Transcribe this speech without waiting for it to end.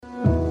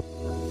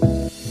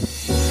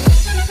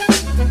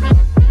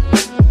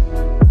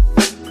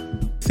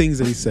things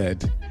that he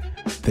said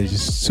that is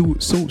just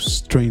so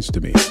strange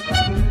to me.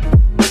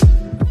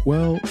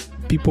 Well,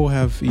 people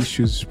have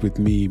issues with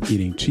me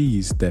eating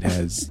cheese that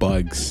has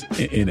bugs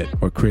in it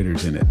or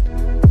critters in it.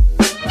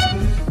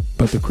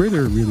 But the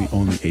critter really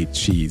only ate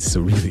cheese,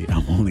 so really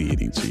I'm only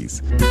eating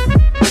cheese.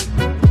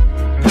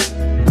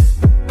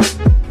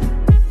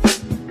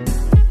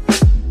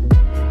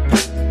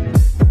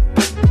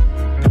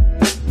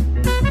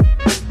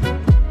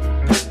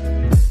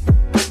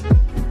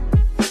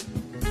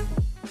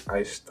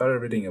 I started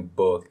reading a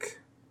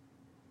book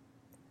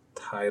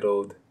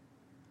titled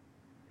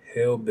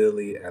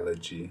Hillbilly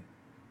Elegy.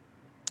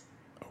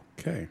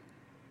 Okay.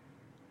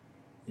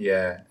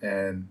 Yeah,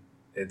 and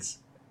it's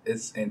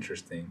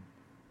interesting.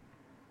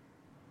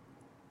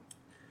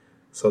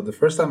 So the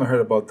first time I heard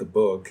about the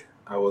book,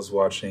 I was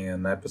watching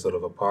an episode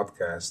of a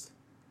podcast.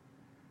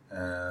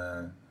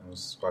 I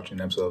was watching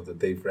an episode of the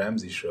Dave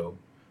Ramsey show.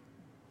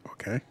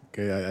 Okay.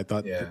 I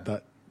thought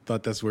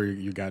thought that's where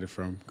you got it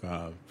from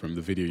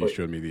the video you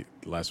showed me the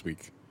last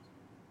week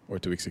or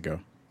 2 weeks ago.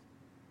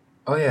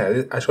 Oh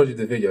yeah, I showed you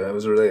the video. It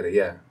was related.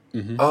 Yeah.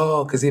 Mm-hmm.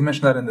 Oh, because he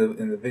mentioned that in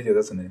the video,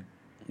 doesn't he?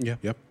 Yeah.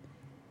 Yep.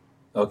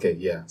 Okay.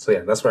 Yeah. So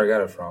yeah, that's where I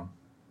got it from.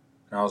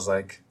 And I was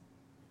like,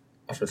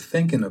 after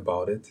thinking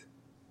about it,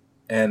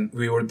 and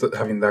we were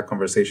having that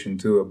conversation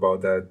too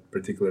about that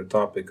particular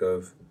topic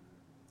of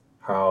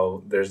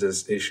how there's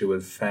this issue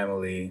with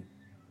family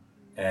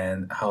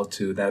and how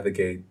to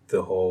navigate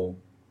the whole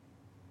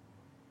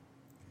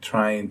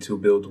trying to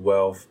build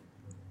wealth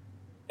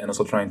and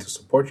also trying to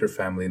support your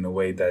family in a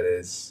way that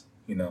is,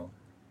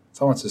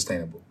 somewhat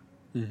sustainable.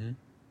 Mm-hmm.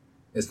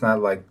 It's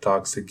not like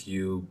toxic,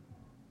 you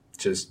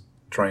just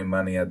throwing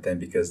money at them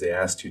because they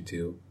asked you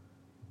to,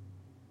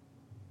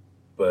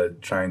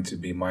 but trying to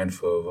be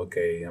mindful of,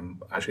 okay,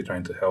 I'm actually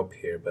trying to help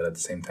here, but at the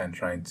same time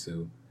trying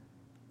to,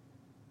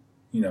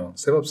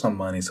 save up some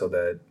money so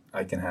that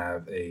I can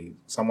have a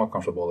somewhat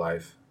comfortable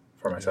life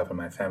for myself and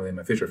my family and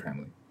my future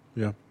family.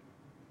 Yeah.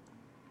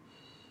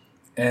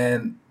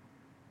 And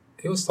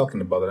he was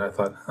talking about it. I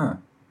thought,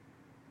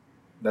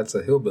 that's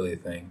a hillbilly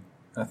thing.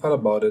 I thought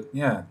about it.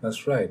 Yeah,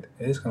 that's right.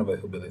 It is kind of a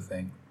hillbilly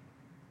thing.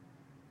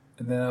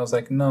 And then I was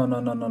like,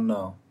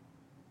 no.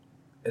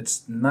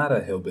 It's not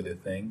a hillbilly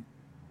thing.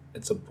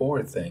 It's a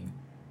poor thing.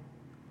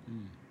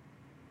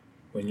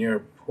 When you're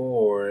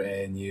poor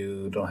and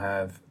you don't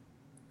have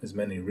as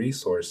many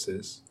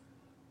resources,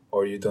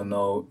 or you don't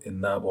know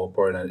enough, or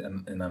poor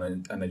and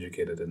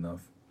uneducated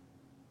enough.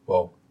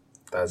 Well,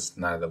 that's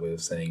not the way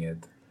of saying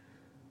it.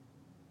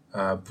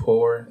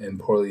 Poor and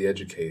poorly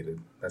educated.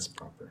 That's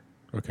proper.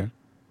 Okay.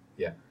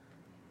 Yeah.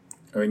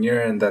 When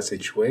you're in that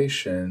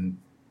situation,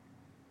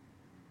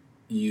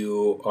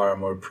 you are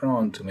more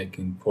prone to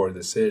making poor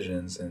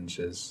decisions and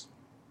just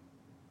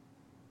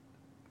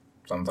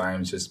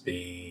sometimes just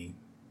be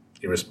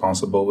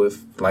irresponsible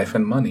with life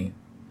and money.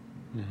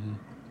 Mm-hmm.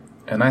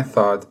 And I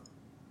thought,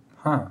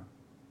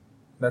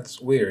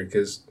 that's weird,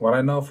 because what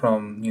I know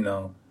from,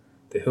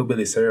 the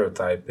hillbilly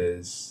stereotype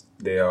is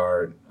they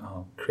are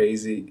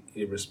crazy,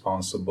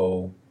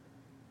 irresponsible,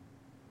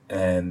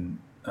 and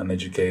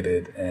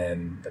uneducated,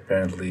 and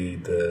apparently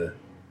the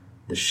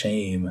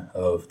shame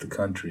of the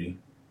country.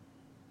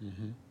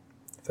 Mm-hmm.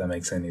 If that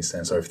makes any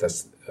sense, or if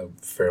that's a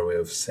fair way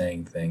of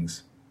saying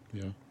things.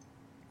 Yeah.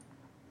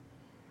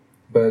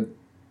 But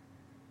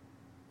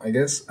I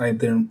guess I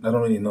don't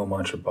really know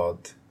much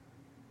about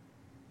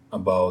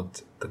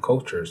the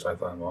culture, so I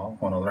thought, well,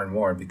 I want to learn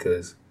more,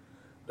 because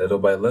little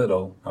by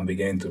little, I'm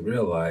beginning to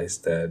realize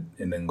that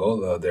in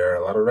Angola, there are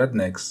a lot of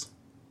rednecks.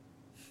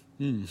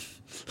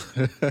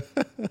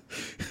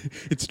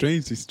 It's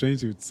strange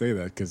you would say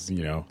that, because,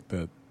 the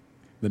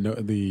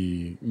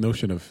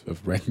notion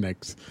of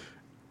rednecks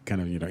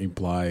kind of,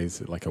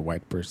 implies like a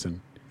white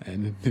person,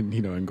 and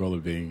Angola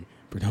being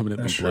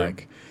predominantly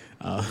black.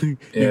 You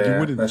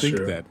wouldn't think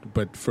that,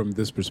 but from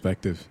this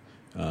perspective,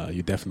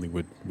 you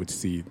definitely would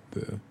see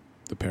the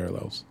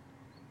parallels.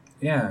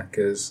 Yeah,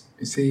 because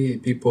you see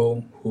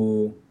people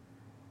who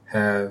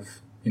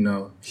have,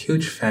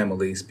 huge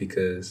families,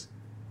 because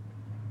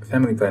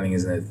family planning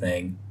isn't a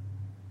thing.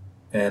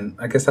 And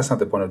I guess that's not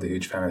the point of the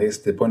huge family. I guess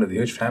the point of the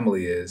huge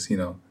family is,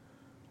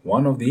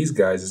 one of these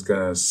guys is going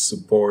to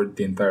support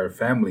the entire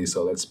family,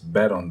 so let's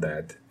bet on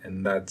that.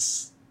 And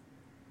that's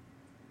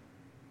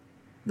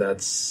I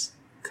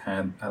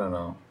don't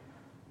know.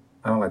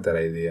 I don't like that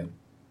idea.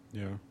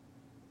 Yeah.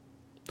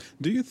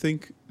 Do you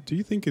think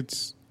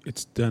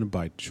it's done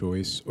by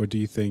choice, or do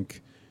you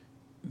think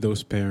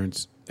those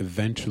parents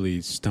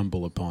eventually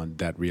stumble upon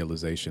that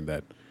realization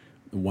that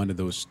one of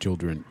those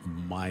children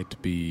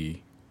might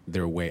be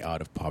their way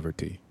out of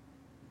poverty?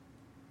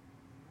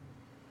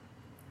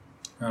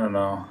 I don't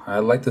know. I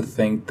like to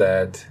think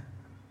that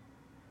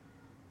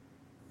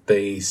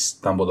they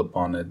stumbled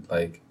upon it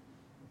like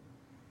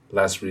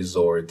last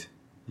resort.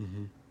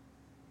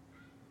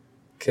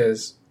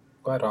 Because,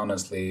 quite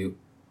honestly,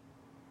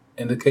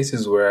 in the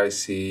cases where I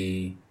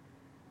see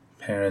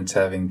parents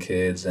having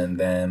kids and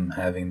them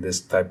having this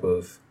type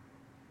of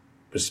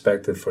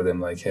perspective for them,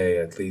 like, hey,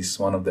 at least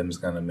one of them is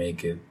going to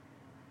make it,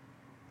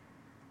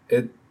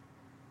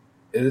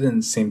 it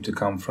didn't seem to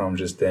come from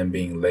just them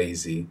being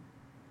lazy.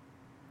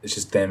 It's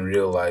just them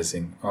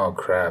realizing, oh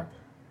crap,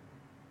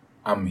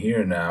 I'm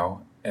here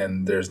now,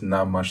 and there's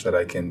not much that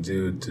I can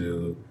do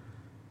to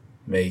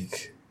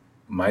make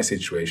my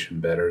situation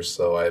better,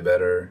 so I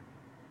better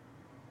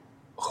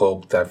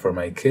hope that for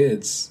my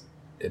kids,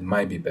 it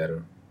might be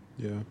better.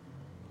 Yeah.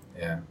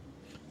 Yeah.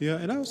 Yeah,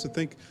 and I also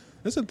think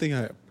that's something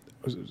I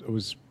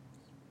was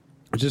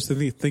just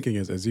thinking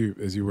as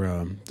you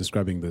were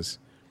describing this,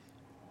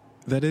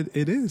 that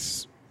it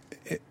is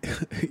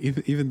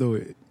even though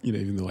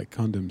like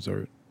condoms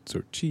are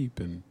sort of cheap,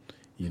 and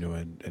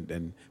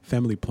and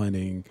family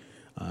planning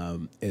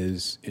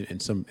is in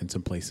some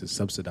places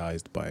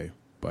subsidized by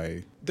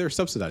they're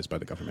subsidized by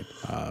the government.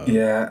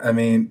 Yeah, I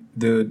mean,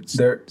 dude,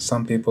 there are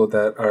some people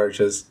that are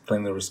just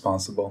plainly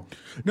responsible.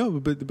 No,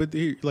 but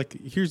like,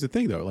 here's the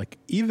thing though. Like,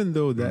 even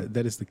though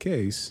that is the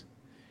case,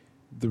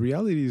 the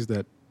reality is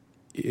that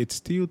it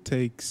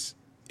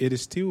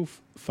is still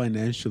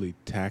financially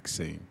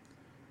taxing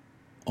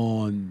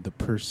on the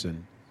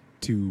person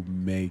to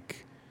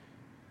make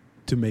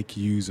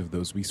use of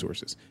those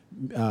resources.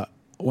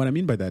 What I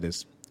mean by that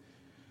is,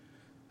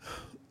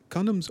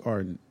 condoms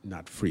are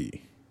not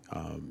free.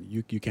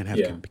 You can have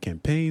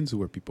campaigns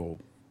where people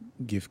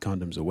give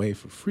condoms away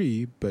for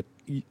free, but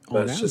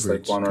on it's average, just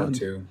like one or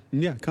two.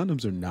 Yeah,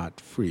 condoms are not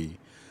free.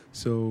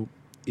 So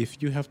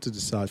if you have to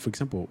decide, for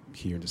example,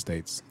 here in the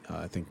States,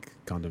 I think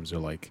condoms are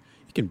like,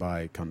 you can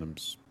buy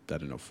condoms, I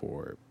don't know,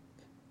 for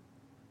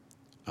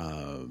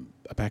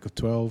a pack of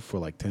 12 for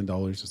like $10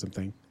 or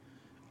something.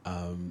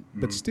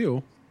 But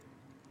still,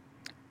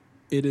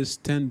 it is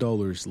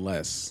 $10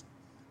 less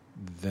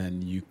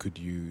than you could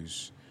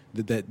use.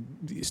 That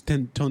is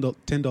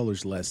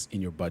 $10 less in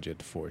your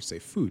budget for, say,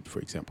 food, for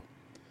example.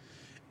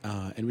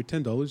 And with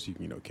 $10,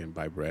 you can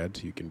buy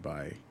bread. You can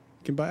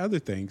buy other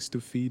things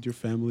to feed your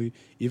family,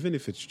 even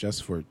if it's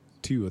just for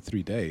 2 or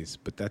 3 days.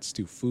 But that's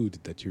still food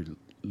that you're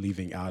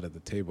leaving out of the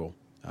table,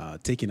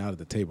 taking out of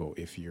the table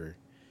if you're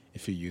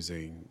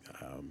using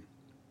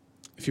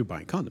if you're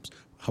buying condoms.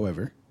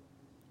 However,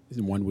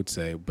 one would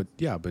say, but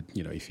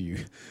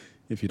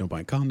if you don't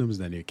buy condoms,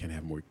 then you can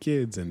have more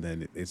kids, and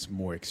then it's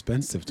more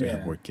expensive to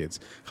have more kids.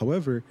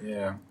 However,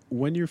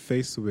 when you're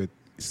faced with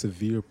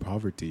severe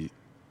poverty,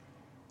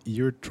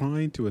 you're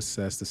trying to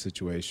assess the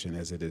situation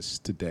as it is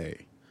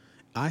today.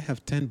 I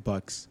have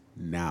 $10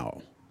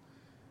 now.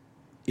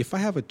 If I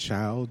have a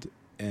child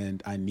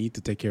and I need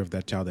to take care of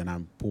that child and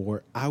I'm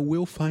poor, I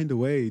will find a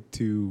way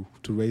to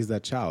raise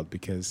that child,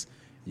 because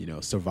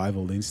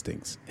survival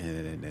instincts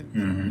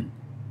and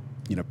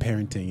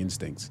parenting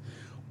instincts.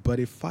 But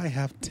if I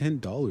have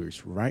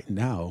 $10 right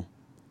now,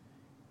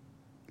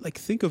 like,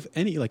 think of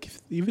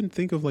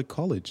like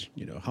college.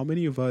 How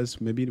many of us,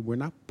 maybe we're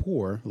not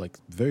poor, like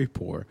very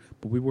poor,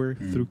 but we were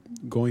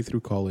going through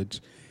college,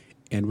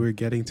 and we're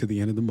getting to the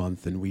end of the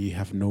month, and we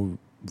have no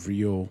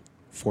real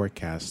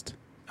forecast,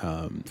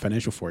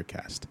 financial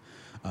forecast,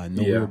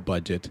 no real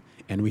budget,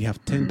 and we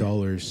have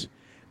 $10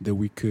 that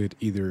we could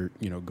either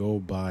go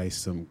buy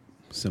some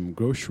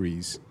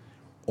groceries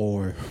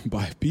or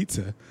buy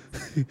pizza.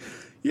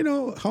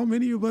 How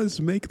many of us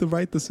make the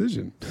right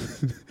decision?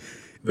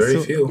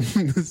 Very few.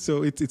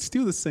 So it's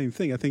still the same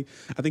thing. I think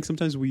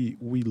sometimes we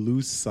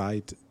lose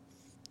sight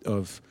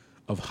of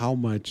how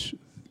much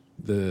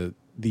the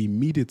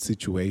immediate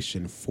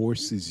situation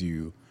forces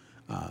you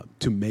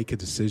to make a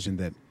decision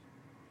that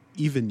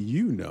even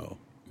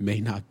may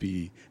not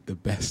be the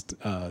best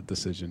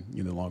decision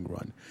in the long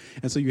run.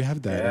 And so you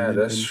have that. Yeah,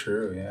 that's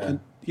true.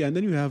 Yeah. And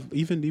then you have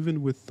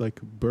even with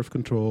like birth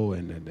control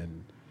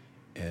and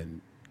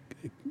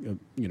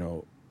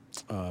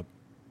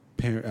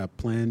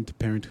Planned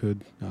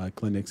Parenthood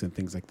clinics and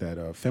things like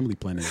that, family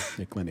planning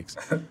clinics.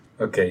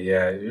 Okay,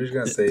 yeah, you're just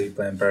gonna say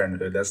Planned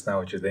Parenthood. That's not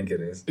what you think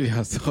it is.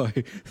 Yeah,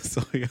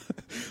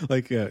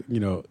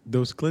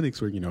 those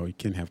clinics where you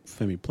can have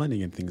family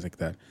planning and things like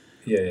that.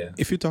 Yeah.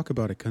 If you talk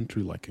about a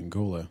country like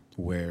Angola,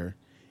 where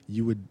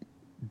you would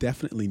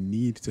definitely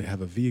need to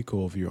have a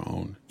vehicle of your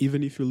own,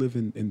 even if you live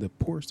in the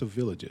poorest of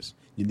villages,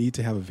 you need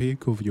to have a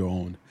vehicle of your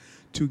own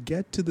to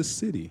get to the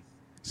city,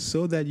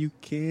 so that you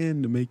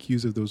can make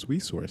use of those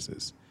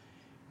resources.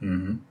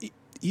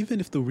 Even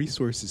if the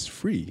resource is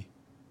free,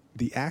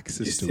 the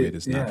access to it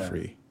is not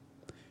free.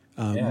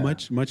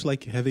 Much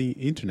like having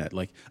internet.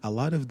 Like, a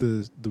lot of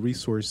the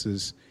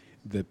resources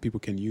that people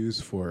can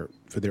use for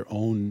their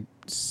own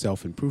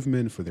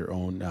self-improvement, for their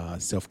own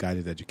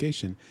self-guided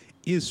education,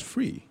 is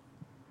free.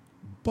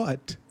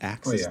 But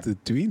access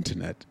to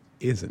internet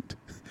isn't.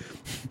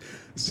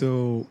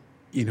 So,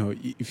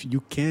 if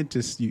you can't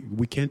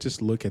we can't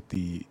just look at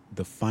the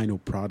final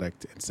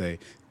product and say,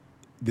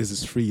 this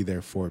is free,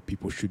 therefore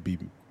people should be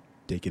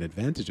taking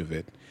advantage of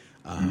it.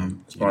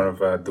 It's more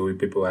of do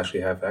people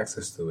actually have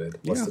access to it?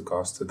 What's the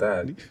cost to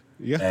that?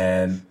 Yeah.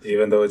 And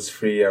even though it's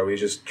free, are we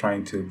just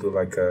trying to do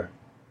like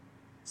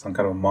some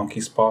kind of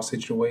monkey's paw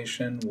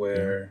situation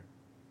where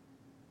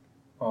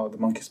the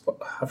monkey's paw,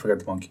 I forgot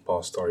the monkey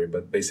paw story,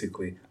 but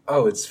basically,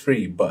 it's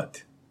free,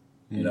 but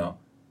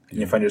And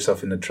you find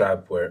yourself in a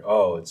trap where,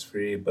 oh, it's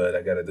free, but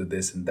I got to do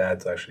this and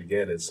that to actually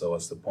get it. So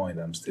what's the point?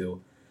 I'm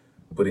still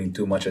putting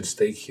too much at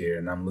stake here,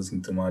 and I'm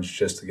losing too much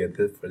just to get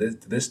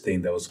this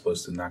thing that was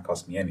supposed to not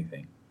cost me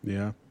anything.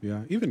 Yeah,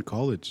 yeah. Even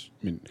college.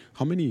 I mean,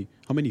 how many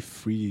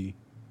free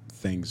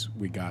things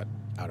we got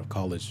out of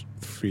college?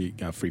 Free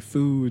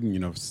food,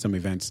 and, some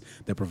events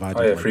that provide.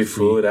 Oh yeah, free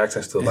food,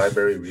 access to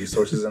library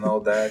resources, and all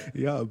that.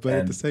 Yeah, but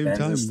at the same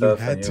time, you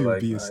had to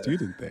be a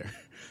student there.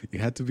 You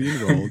had to be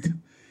enrolled.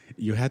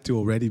 You had to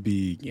already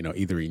be,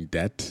 either in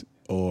debt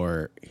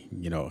or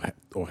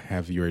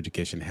have your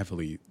education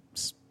heavily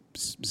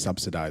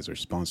subsidized or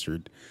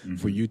sponsored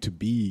for you to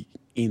be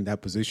in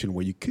that position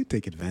where you could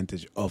take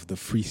advantage of the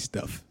free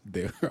stuff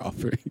they're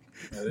offering.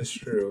 That is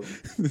true.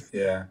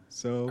 Yeah.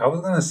 So I was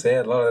gonna say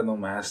a lot of them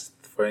don't ask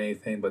for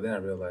anything, but then I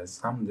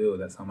realized some do.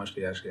 That's how much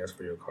they actually ask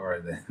for your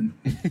card. Then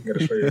you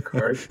gotta show your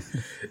card,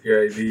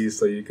 your ID,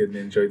 so you can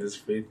enjoy this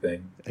free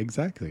thing.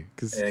 Exactly.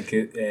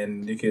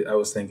 And you could. I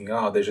was thinking,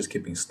 oh, they're just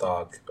keeping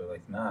stock, but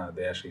like, nah,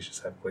 they actually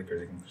just have clickers.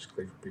 They can just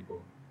click for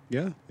people.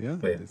 Yeah.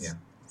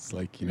 It's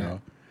like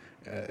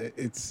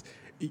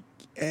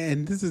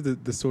and this is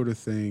the sort of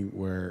thing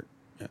where,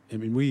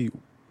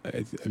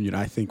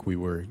 I think we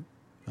were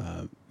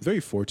very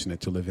fortunate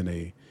to live in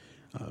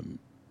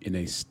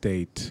a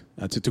state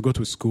to go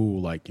to a school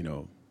like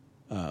the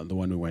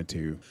one we went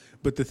to.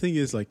 But the thing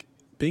is, like,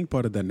 being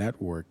part of that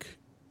network,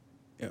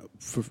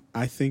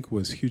 I think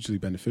was hugely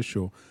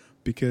beneficial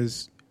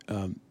because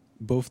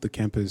both the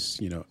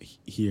campus,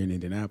 here in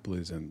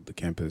Indianapolis and the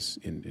campus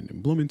in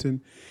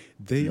Bloomington,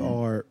 they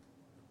are.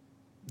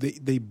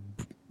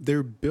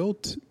 They're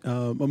built.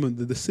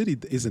 The city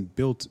isn't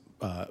built.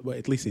 Well,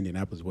 at least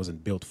Indianapolis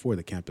wasn't built for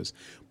the campus,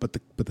 but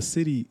the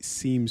city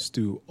seems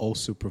to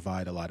also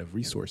provide a lot of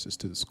resources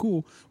to the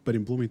school. But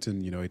in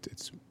Bloomington,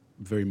 it's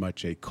very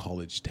much a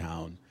college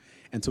town,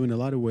 and so in a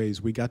lot of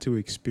ways, we got to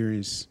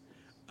experience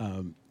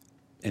an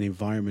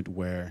environment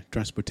where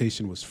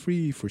transportation was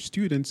free for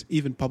students,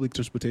 even public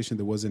transportation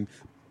that wasn't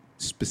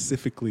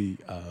specifically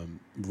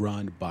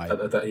run by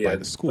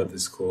the school. By the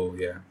school,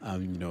 yeah.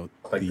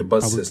 Like the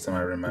bus system, I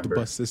remember. The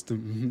bus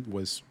system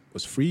was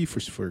free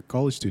for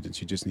college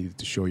students. You just needed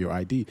to show your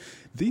ID.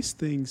 These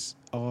things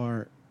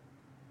are,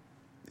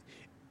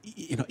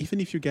 even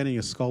if you're getting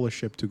a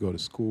scholarship to go to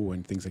school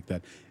and things like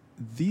that,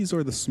 these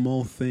are the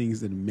small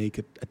things that make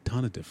a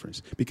ton of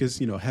difference. Because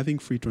having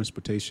free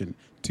transportation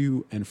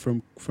to and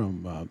from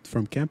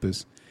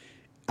campus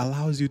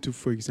allows you to,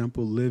 for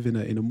example, live in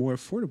a more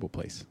affordable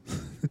place.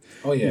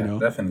 Oh yeah,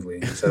 definitely.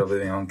 Instead of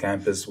living on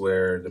campus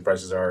where the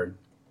prices are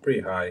pretty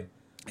high.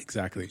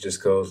 Exactly. It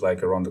just goes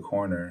like around the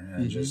corner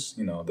and just,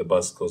 the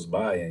bus goes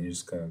by and you're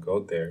just going to go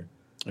there.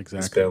 Exactly.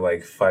 You spend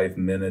like 5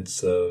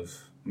 minutes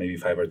maybe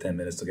 5 or 10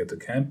 minutes to get to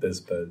campus,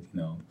 but,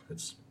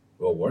 it's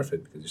well worth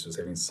it because you're still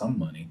saving some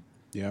money.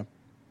 Yeah.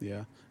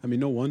 Yeah. I mean,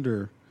 no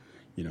wonder,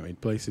 in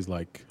places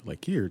like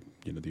here,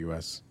 the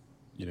U.S.,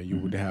 you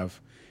would have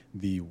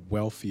the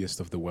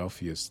wealthiest of the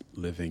wealthiest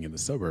living in the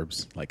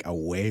suburbs, like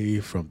away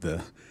from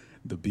the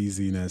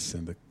busyness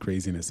and the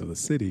craziness of the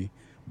city.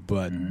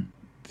 But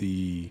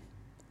the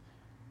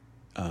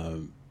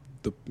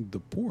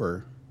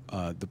poor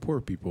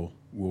people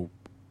will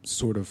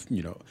sort of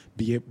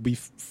be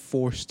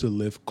forced to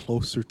live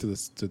closer to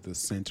the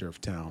center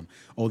of town,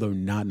 although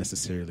not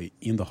necessarily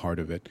in the heart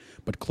of it,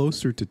 but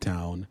closer to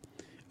town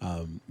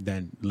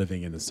than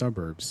living in the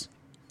suburbs,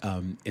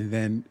 and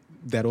then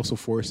that also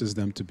forces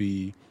them to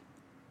be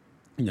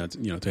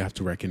to have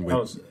to reckon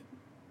with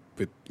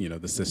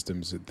the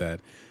systems that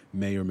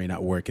may or may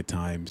not work at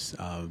times,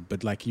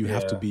 but like you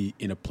have to be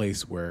in a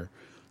place where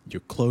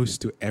you're close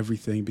to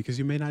everything because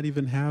you may not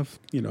even have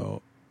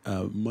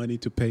money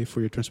to pay for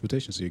your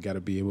transportation, so you got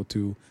to be able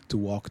to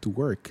walk to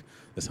work.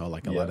 That's how a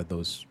lot of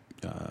those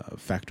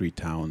factory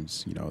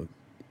towns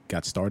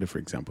got started. For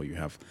example, you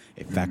have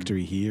a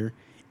factory here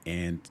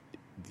and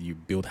you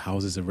build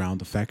houses around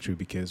the factory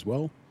because,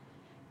 well,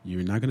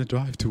 you're not going to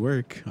drive to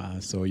work,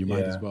 so you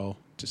might as well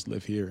just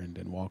live here and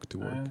then walk to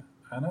work.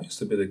 I know it used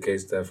to be the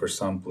case that for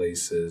some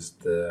places,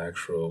 the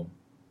actual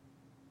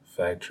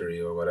factory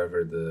or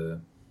whatever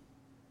the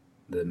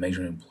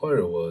major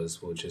employer will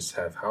just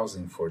have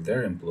housing for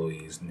their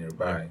employees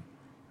nearby.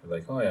 They're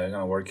like, oh yeah, I'm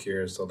going to work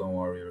here, so don't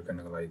worry, we're going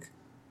to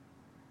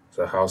it's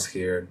a house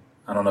here.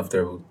 I don't know if they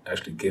will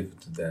actually give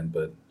it to them,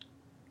 but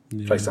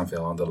it's like something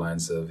along the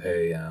lines of,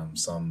 hey,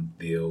 some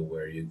deal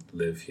where you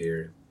live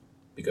here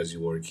because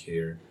you work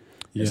here.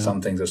 Yeah. And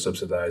some things are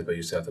subsidized, but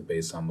you still have to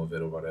pay some of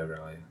it or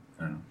whatever. I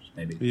don't know,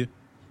 maybe.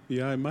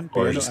 Yeah, it might be.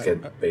 Or just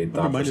get paid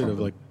off. I'm reminded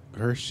of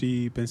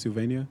Hershey,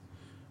 Pennsylvania,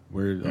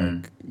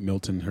 where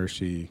Milton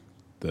Hershey,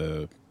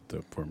 the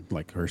from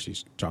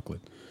Hershey's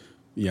chocolate.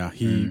 Yeah,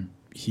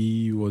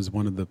 he was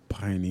one of the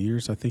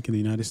pioneers, I think, in the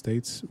United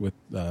States with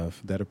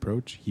that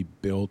approach. He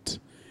built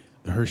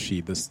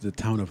Hershey, the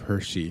town of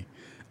Hershey.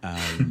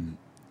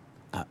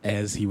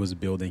 As he was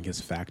building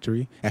his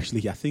factory,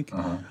 actually, I think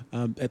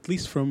at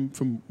least from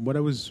what I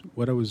was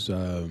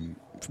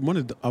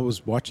I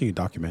was watching a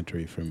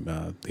documentary from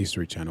the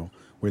History Channel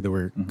where they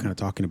were kind of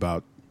talking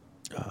about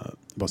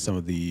about some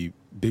of the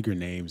bigger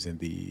names in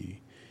the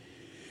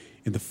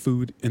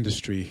food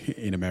industry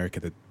in America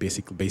that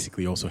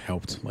basically also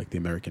helped like the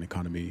American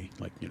economy.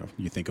 Like, you know,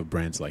 you think of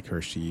brands like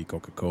Hershey,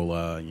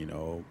 Coca-Cola, you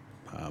know,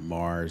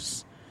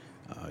 Mars.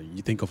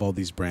 You think of all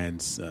these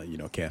brands, you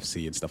know,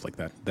 KFC and stuff like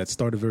that, that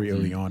started very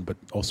early on, but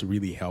also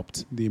really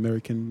helped the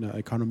American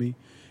economy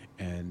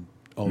and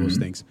all those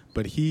things.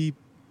 But he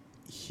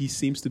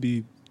seems to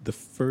be the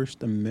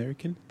first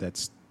American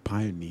that's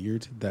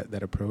pioneered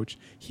that approach.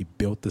 He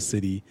built the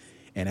city.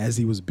 And as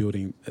he was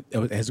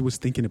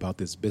thinking about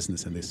this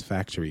business and this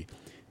factory,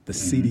 the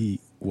city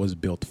was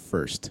built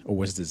first, or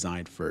was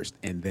designed first.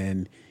 And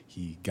then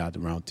he got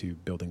around to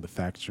building the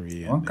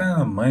factory. What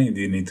kind of money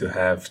do you need to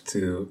have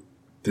to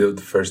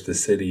build first the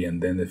city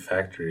and then the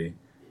factory?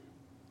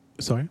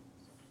 Sorry?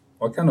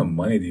 What kind of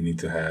money do you need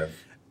to have?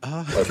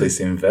 Or at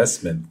least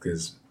investment,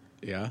 because,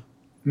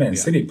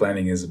 city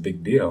planning is a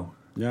big deal.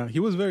 Yeah, he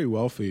was very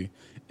wealthy,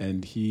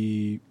 and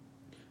he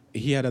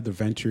had other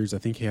ventures. I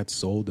think he had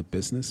sold a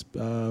business,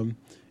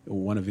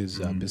 one of his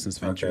business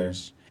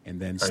ventures, and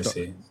then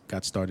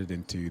got started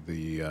into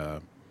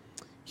the.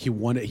 He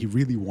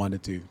really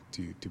wanted to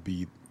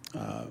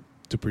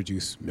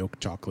produce milk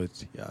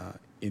chocolate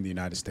in the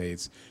United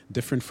States,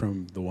 different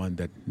from the one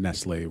that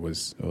Nestle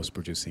was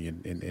producing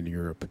in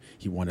Europe.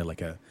 He wanted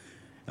like a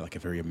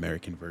very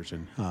American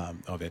version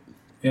of it.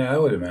 Yeah, I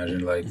would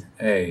imagine like,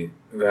 hey,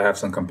 we have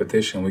some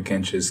competition. We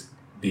can't just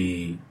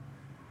be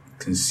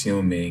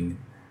consuming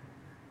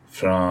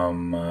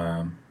from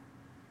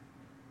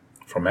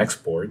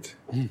export.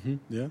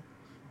 Yeah.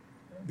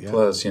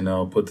 Plus, you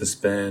know, put the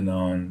spin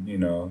on, you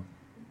know,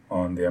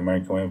 on the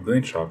American way of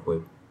doing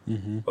chocolate.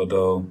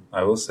 Although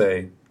I will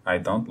say I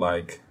don't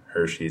like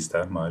Hershey's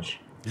that much,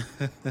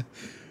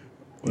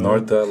 nor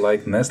do I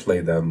like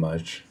Nestle that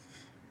much.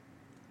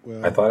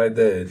 Well, I thought I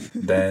did.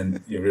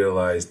 Then you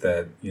realize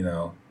that, you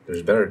know,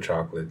 there's better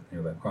chocolate.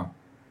 You're like, huh.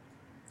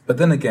 But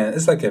then again,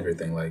 it's like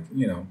everything. Like,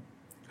 you know,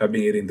 I've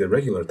been eating the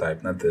regular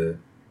type, not the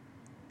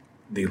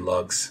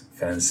deluxe,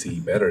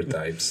 fancy, better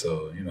type.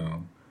 So, you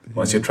know,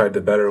 once you try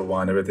the better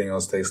one, everything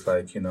else tastes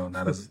like, you know,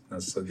 not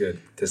so good.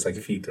 It tastes like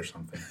feet or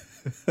something.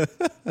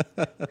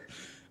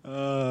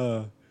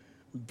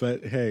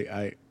 But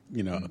hey,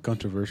 a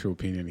controversial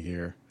opinion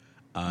here.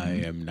 I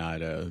am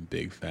not a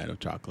big fan of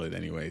chocolate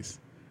anyways.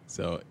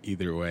 So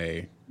either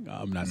way,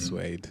 I'm not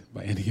swayed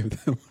by any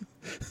of them.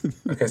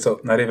 Okay, so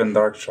not even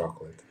dark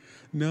chocolate.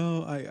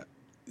 No,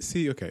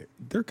 okay,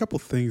 there are a couple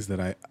things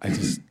that I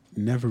just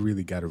never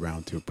really got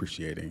around to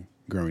appreciating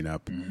growing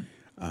up.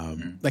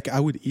 Like I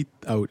would eat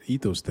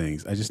those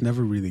things. I just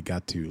never really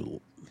got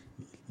to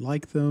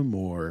like them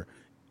or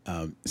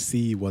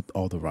see what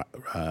all the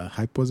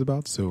hype was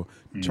about. So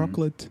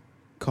chocolate,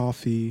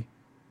 coffee,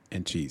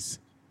 and cheese.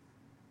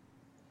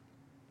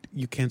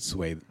 You can't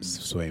sway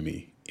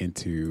me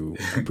into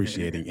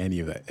appreciating any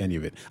of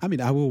it. I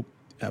mean, I will,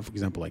 for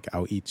example, like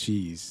I'll eat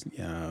cheese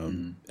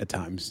at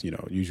times. You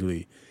know,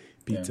 usually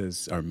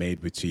pizzas are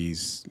made with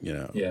cheese. You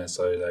know. Yeah,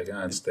 so you're like,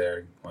 it's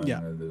there. What yeah,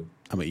 I'm gonna do?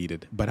 I'm gonna eat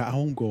it, but I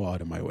won't go out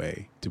of my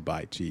way to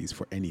buy cheese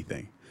for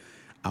anything.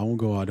 I won't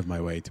go out of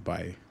my way to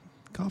buy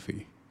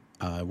coffee.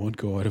 I won't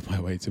go out of my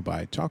way to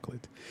buy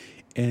chocolate,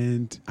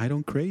 and I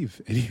don't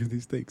crave any of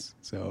these things.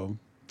 So,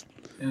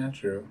 yeah,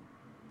 true.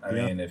 I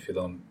mean, if you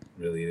don't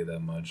really eat it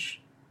that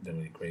much, you don't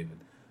really crave it.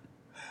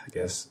 I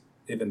guess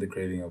even the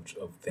craving of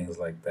things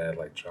like that,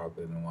 like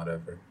chocolate and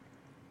whatever,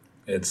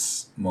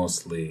 it's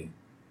mostly,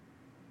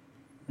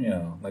 you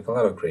know, like a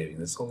lot of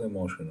craving. It's all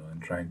emotional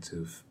and trying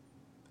to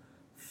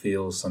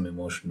feel some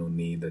emotional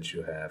need that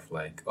you have.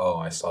 Like, oh,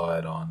 I saw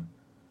it on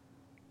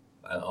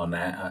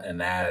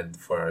an ad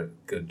for a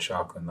good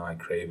chocolate, now I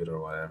crave it or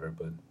whatever.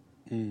 But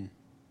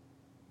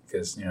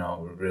because you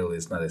know, really,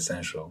 it's not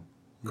essential.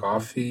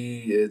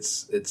 Coffee,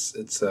 it's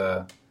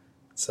a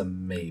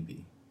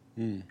maybe.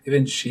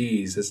 Even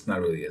cheese, it's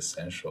not really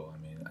essential. I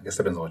mean, I guess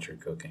it depends on what you're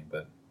cooking,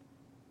 but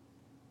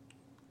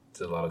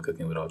there's a lot of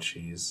cooking without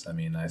cheese. I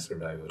mean, I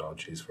survived without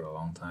cheese for a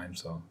long time,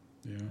 so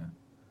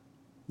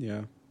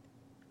yeah.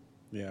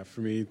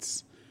 For me,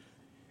 it's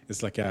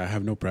like I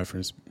have no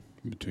preference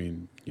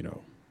between, you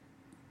know,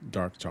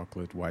 dark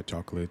chocolate, white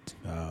chocolate,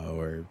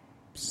 or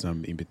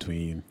some in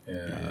between.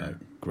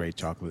 Gray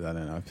chocolate. I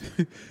don't know.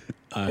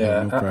 I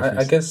have no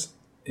preference. I guess.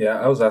 Yeah,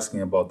 I was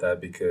asking about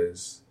that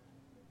because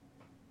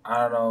I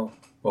don't know.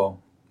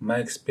 Well, my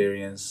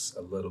experience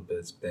a little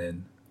bit's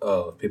been,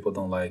 if people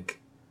don't like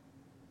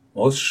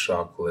most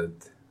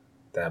chocolate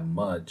that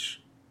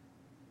much,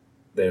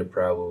 they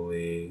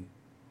probably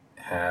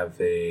have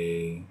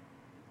a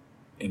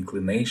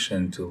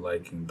inclination to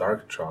liking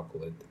dark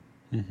chocolate,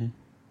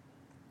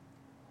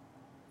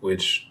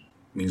 which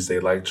means they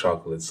like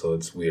chocolate, so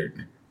it's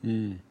weird.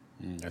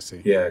 I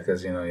see. Yeah,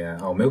 because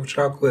milk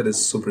chocolate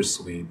is super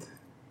sweet,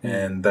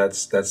 and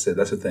that's it.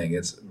 That's the thing.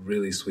 It's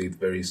really sweet,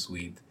 very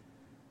sweet,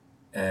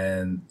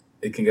 and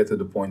it can get to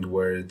the point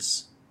where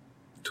it's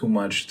too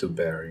much to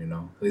bear. You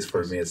know, at least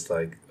for me, it's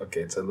like,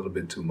 okay, it's a little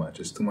bit too much.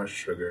 It's too much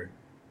sugar,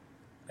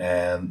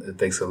 and it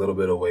takes a little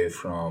bit away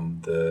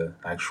from the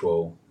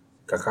actual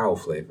cacao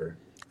flavor.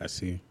 I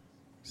see.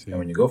 See. And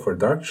when you go for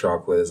dark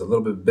chocolate, it's a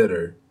little bit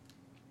bitter,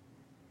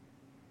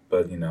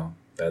 but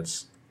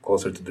that's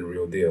closer to the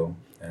real deal,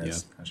 and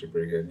it's actually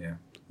pretty good. Yeah,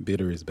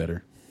 Bitter is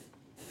better.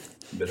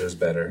 bitter is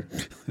better.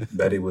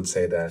 Betty would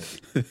say that.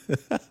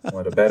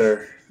 Want a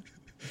better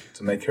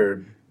to make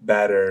her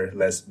better,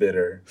 less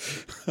bitter.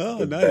 Oh,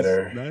 But nice,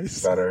 better,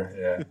 nice.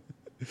 better.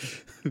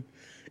 Yeah,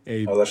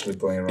 A, I was actually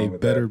playing a around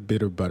with better that.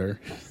 bitter butter.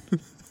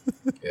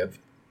 Yep.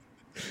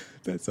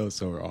 That sounds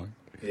so wrong.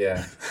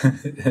 Yeah,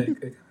 it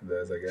kind of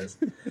does, I guess.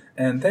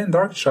 And then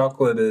dark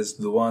chocolate is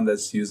the one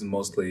that's used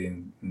mostly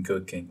in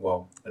cooking.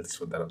 Well, that's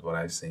what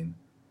I've seen.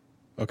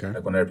 Okay.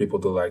 Like whenever people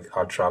do like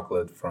hot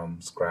chocolate from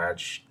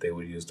scratch, they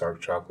would use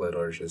dark chocolate,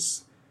 or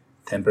just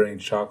tempering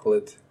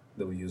chocolate.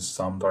 They would use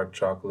some dark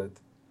chocolate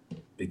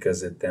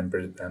because it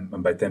tempers.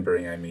 And by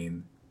tempering, I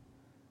mean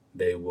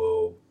they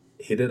will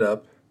heat it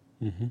up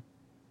Mm-hmm.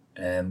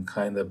 and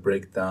kind of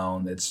break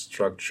down its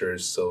structure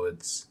so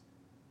it's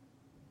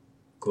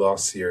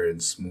glossier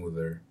and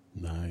smoother.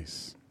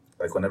 Nice.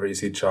 Like whenever you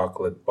see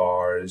chocolate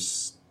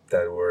bars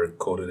that were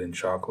coated in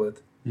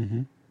chocolate,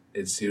 Mm-hmm.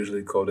 it's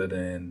usually coated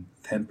in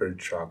tempered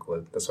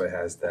chocolate. That's why it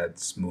has that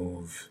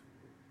smooth,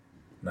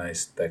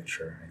 nice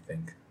texture, I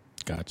think.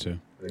 Gotcha.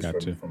 At least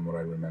Gotcha. from what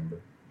I remember.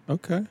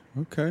 Okay.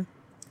 Okay.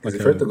 Because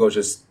if you were to go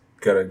just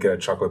get a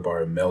chocolate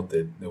bar and melt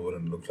it, it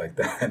wouldn't look like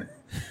that.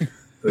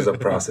 There's a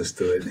process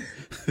to it.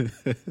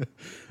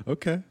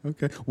 Okay.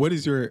 Okay. What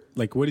is your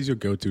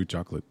go-to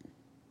chocolate?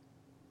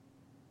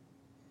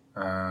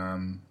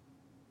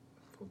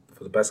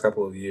 For the past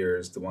couple of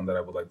years, the one that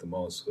I would like the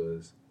most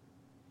was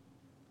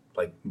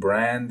like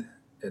brand.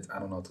 I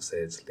don't know how to say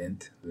it. It's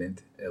Lindt,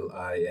 Lindt.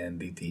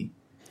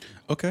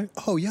 Okay.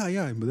 Oh yeah,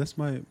 yeah. But that's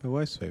my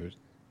wife's favorite.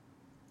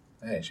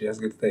 Hey, she has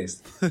good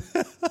taste.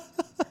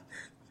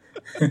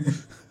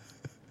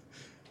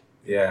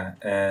 Yeah,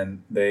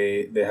 and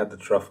they have the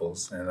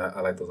truffles, and I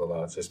like those a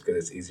lot just because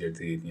it's easier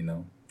to eat.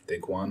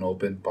 Take one,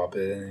 open, pop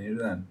it, and you're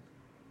done.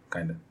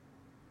 Kind of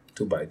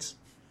 2 bites.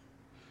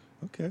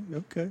 Okay.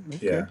 Okay.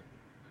 Okay. Yeah.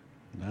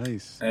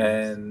 Nice.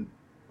 And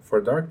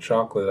for dark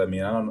chocolate, I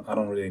mean, I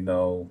don't really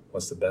know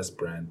what's the best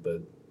brand,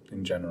 but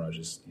in general, I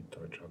just eat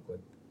dark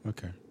chocolate.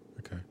 Okay.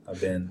 Okay. I've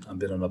been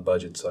on a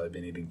budget, so I've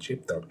been eating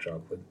cheap dark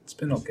chocolate. It's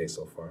been okay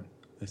so far.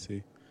 I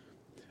see.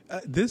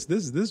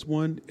 This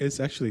one is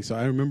actually, so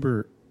I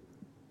remember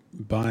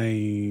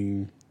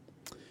buying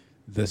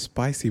the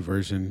spicy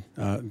version.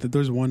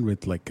 There's one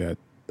with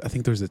I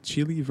think there's a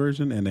chili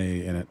version and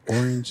an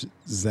orange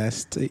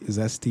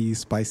zesty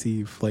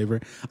spicy flavor.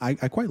 I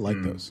quite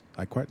like those.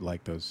 I quite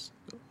like those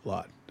a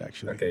lot,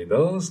 actually. Okay,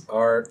 those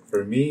are,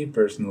 for me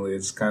personally,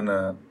 it's kind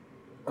of,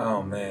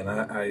 oh man,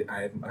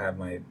 I have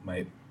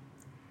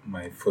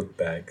my foot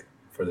back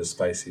for the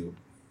spicy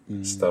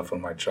stuff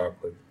on my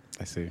chocolate.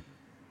 I see.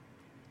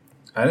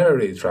 I never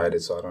really tried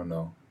it, so I don't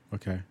know.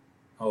 Okay.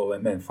 Oh,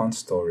 and man, fun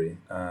story.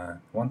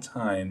 One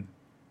time,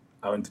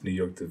 I went to New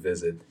York to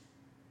visit.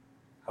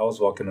 I was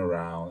walking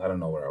around. I don't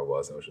know where I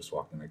was. I was just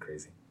walking like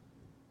crazy.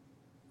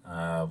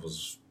 I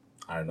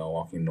don't know,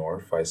 walking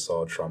north. I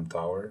saw Trump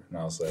Tower, and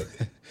I was like,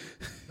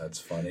 that's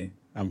funny.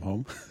 I'm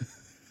home.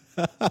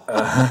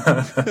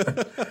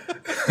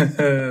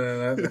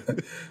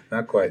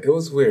 Not quite. It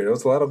was weird. There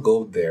was a lot of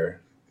gold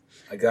there.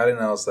 I got in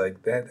and I was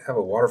like, they have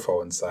a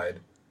waterfall inside,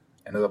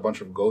 and there's a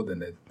bunch of gold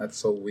in it. That's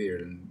so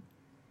weird and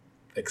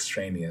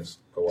extraneous,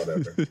 but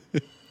whatever.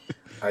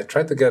 I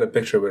tried to get a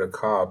picture with a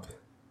cop,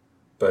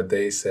 but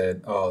they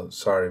said, oh,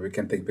 sorry, we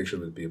can't take pictures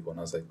with people. And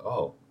I was like,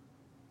 oh,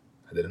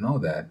 I didn't know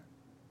that.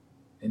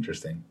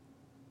 Interesting.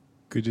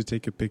 Could you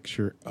take a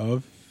picture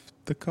of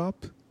the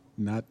cop,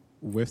 not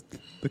with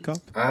the cop?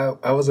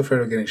 I was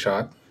afraid of getting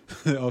shot.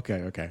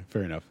 Okay,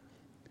 fair enough.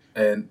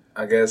 And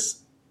I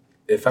guess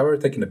if I were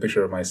taking a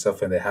picture of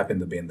myself and they happened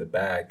to be in the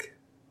back,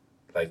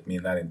 like me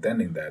not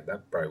intending that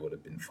probably would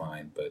have been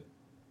fine. But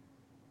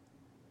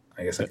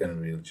I guess I couldn't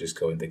really just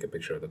go and take a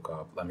picture of the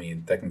cop. I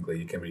mean, technically,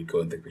 you can't really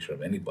go and take a picture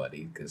of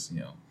anybody because,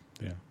 Yeah.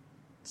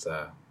 it's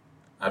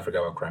I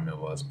forgot what crime it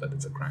was, but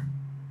it's a crime.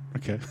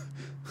 Okay.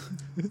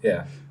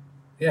 Yeah.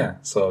 Yeah.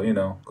 So,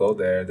 go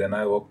there. Then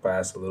I walk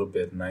past a little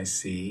bit and I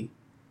see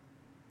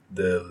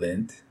the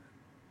Lindt.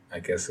 I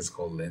guess it's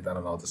called Lindt. I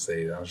don't know how to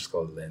say it. I'll just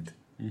call it Lindt.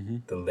 Mm-hmm.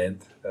 The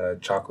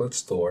Lindt chocolate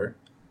store.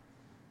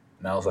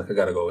 And I was like, I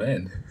gotta go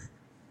in.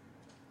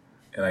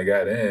 And I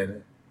got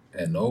in,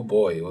 and oh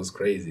boy, it was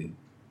crazy.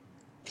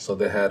 So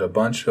they had a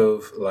bunch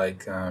of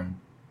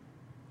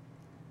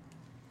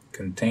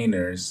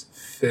containers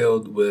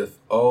filled with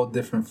all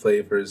different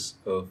flavors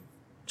of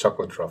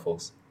chocolate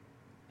truffles.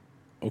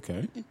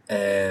 Okay.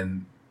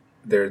 And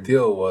their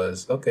deal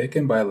was, okay, you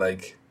can buy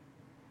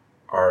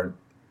our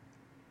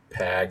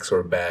packs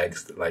or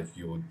bags like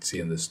you would see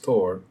in the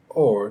store,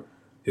 or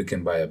you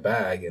can buy a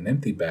bag, an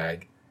empty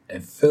bag,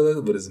 and fill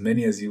it with as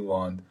many as you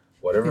want,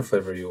 whatever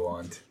flavor you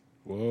want.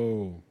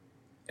 Whoa.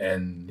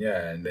 And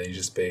and then you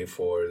just pay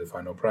for the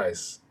final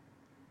price.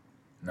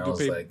 And I You was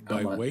pay like,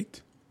 by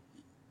weight?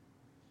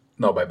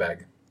 No, by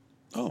bag.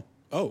 Oh.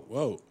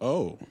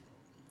 Oh.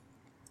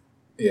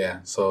 Yeah,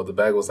 so the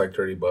bag was like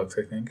 $30,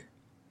 I think.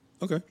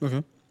 Okay.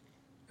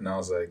 And I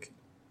was like,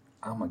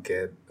 I'm going to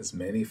get as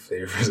many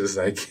flavors as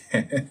I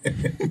can.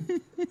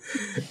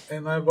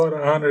 And I bought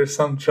 100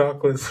 some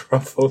chocolate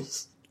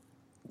truffles.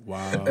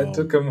 Wow. And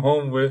took them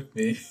home with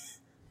me.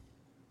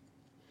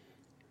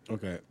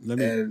 Okay, let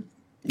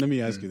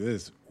me ask you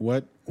this: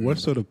 what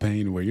sort of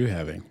pain were you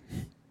having?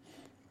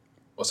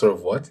 What sort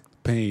of what?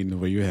 Pain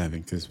were you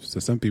having? Because so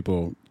some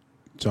people,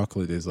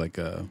 chocolate is like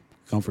a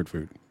comfort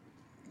food.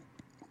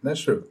 That's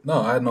true.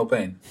 No, I had no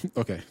pain.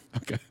 Okay.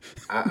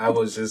 I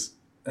was just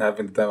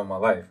having the time of my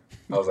life.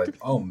 I was like,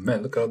 oh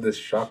man, look at all this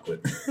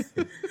chocolate.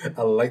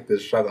 I like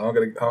this chocolate. I'm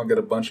gonna get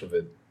a bunch of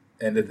it.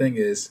 And the thing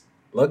is,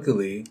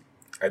 luckily,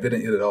 I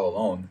didn't eat it all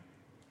alone.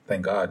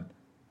 Thank God.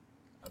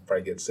 I'd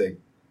probably get sick.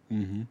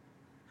 Mm-hmm.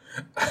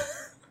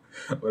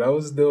 What I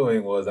was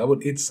doing was I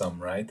would eat some,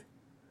 right?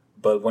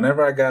 But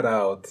whenever I got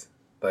out,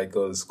 like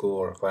go to school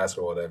or class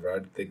or whatever,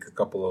 I'd take a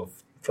couple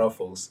of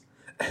truffles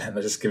and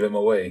I just give them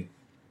away.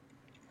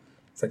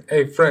 It's like,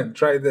 hey, friend,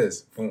 try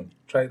this. Boom.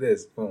 Try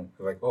this. Boom.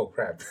 I'm like, oh,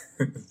 crap.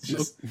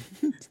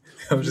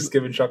 I'm just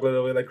giving chocolate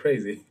away like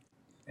crazy.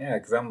 Yeah,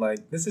 because I'm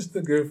like, this is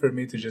too good for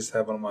me to just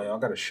have on my own.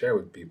 I got to share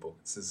with people.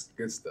 This is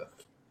good stuff.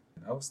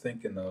 I was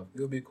thinking of,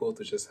 it would be cool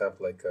to just have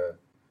like a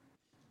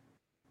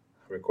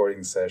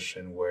recording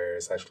session where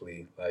it's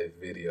actually live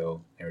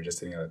video and we're just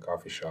sitting at a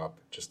coffee shop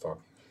just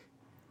talking.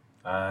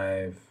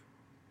 I've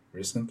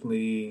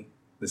recently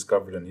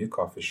discovered a new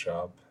coffee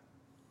shop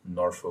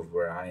north of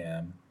where I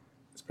am.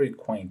 It's pretty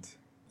quaint,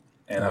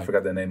 and I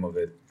forgot the name of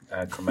it.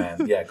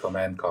 Command, yeah,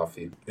 Command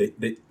Coffee.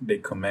 They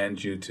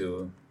command you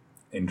to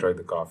enjoy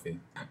the coffee.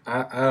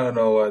 I don't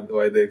know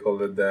why they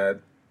call it that.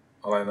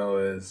 All I know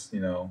is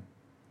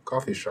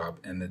coffee shop,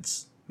 and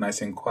it's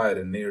nice and quiet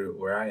and near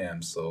where I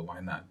am, so why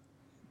not?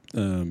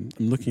 I'm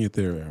looking at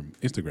their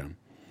Instagram.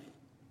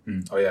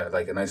 Oh yeah,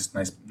 like a nice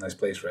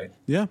place, right?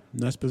 Yeah,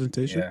 nice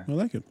presentation. Yeah. I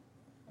like it.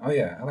 Oh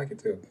yeah, I like it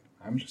too.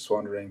 I'm just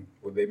wondering,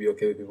 would they be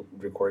okay with people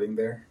recording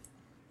there?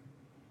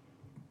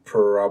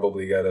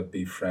 Probably gotta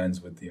be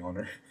friends with the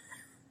owner.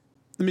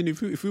 I mean,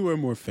 if we were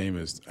more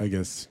famous, I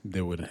guess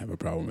they wouldn't have a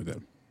problem with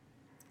that.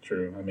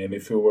 True. I mean,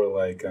 if we were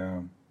like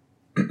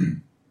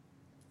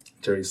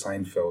Jerry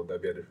Seinfeld,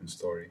 that'd be a different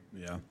story.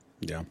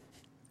 Yeah.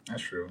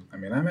 That's true. I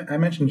mean, I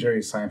mentioned Jerry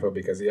Seinfeld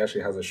because he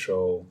actually has a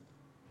show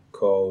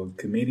called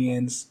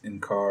Comedians in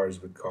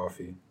Cars with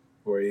Coffee,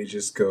 where he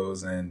just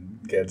goes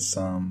and gets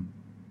some,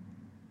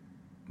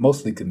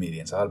 mostly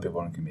comedians. A lot of people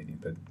aren't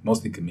comedians, but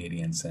mostly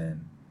comedians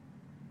and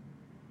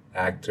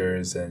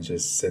actors, and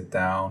just sit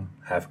down,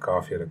 have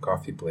coffee at a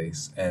coffee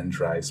place, and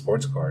drive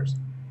sports cars.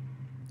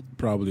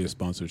 Probably a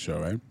sponsored show,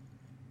 right?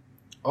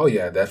 Oh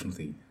yeah,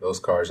 definitely. Those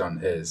cars aren't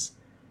his.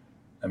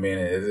 I mean,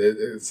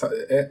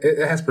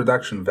 it has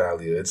production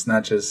value. It's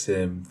not just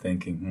him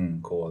thinking,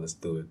 cool, let's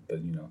do it.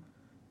 But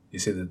you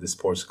see the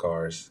sports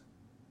cars,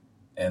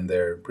 and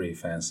they're pretty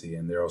fancy,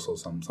 and they're also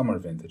some are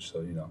vintage.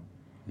 So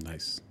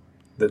Nice.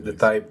 The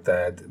type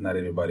that not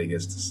everybody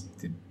gets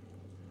to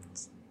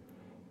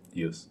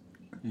use.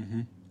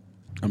 Mm-hmm.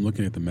 I'm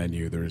looking at the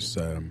menu. There's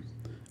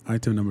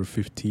item number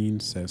 15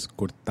 says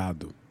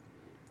cortado.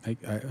 I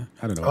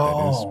don't know what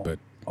that is, but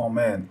oh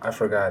man, I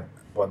forgot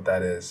what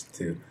that is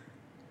too.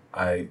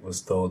 I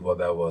was told what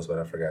that was, but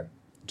I forgot.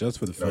 Just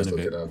for the fun of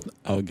it,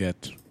 I'll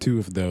get 2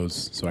 of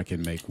those so I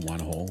can make 1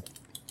 whole.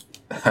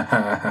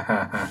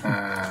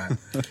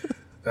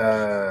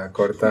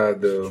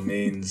 Cortado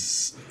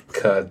means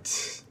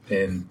cut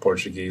in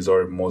Portuguese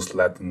or most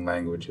Latin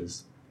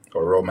languages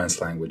or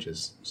Romance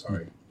languages.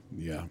 Sorry.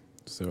 Yeah.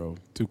 So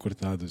 2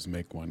 cortados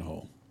make 1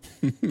 whole.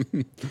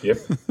 Yep.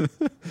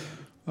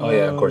 Oh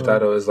yeah,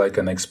 cortado is like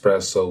an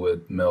espresso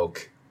with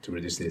milk to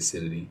reduce the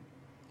acidity.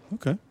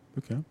 Okay.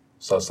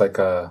 So it's like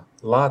a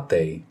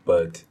latte,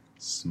 but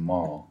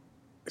small.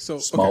 So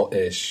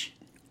small-ish.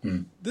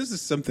 Okay. This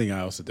is something I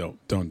also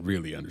don't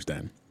really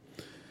understand.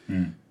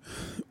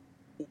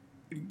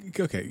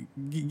 Okay,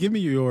 give me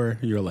your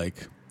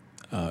like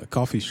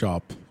coffee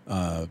shop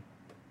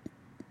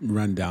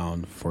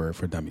rundown for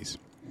dummies.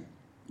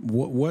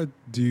 What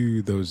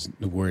do those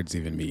words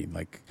even mean?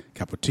 Like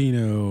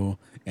cappuccino,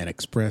 an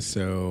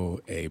espresso,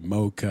 a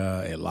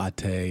mocha, a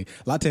latte.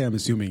 Latte, I'm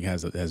assuming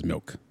has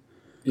milk.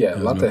 Yeah,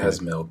 latte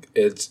has milk.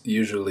 It's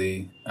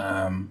usually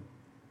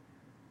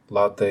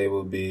latte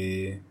will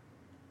be,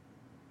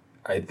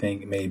 I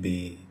think,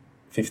 maybe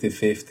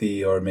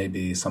 50-50 or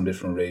maybe some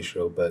different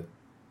ratio, but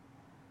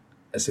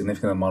a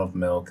significant amount of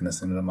milk and a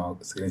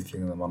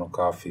significant amount of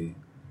coffee.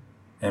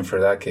 And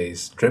for that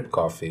case, drip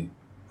coffee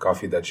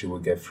that you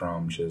would get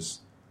from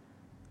just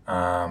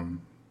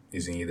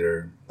using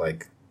either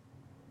like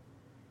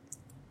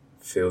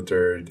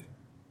filtered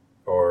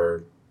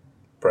or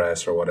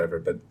press or whatever,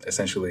 but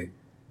essentially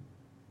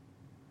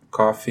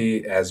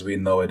coffee as we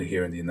know it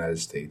here in the United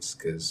States,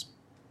 because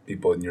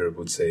people in Europe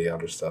would say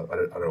other stuff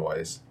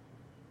otherwise.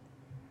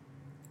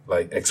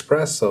 Like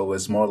espresso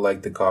is more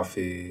like the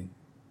coffee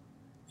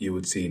you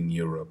would see in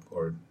Europe,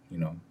 or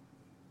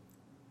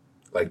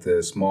like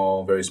the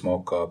very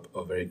small cup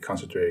of very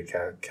concentrated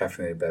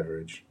caffeinated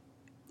beverage.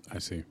 I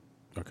see.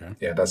 Okay.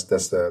 Yeah, that's an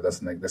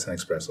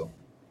espresso.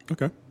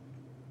 Okay.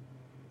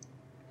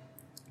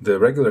 The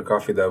regular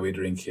coffee that we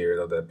drink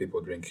here, or that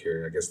people drink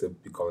here, I guess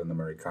we call it an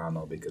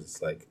Americano because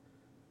it's like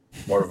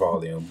more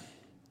volume.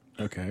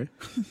 Okay.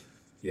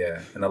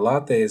 Yeah, and a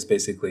latte is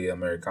basically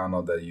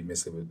Americano that you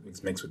mix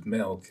with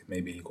milk,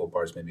 maybe equal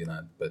parts, maybe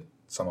not, but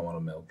some amount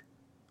of milk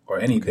or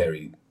any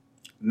dairy,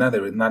 not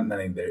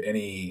any dairy,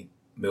 any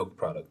milk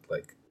product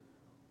like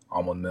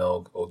almond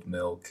milk, oat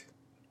milk,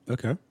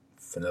 Okay.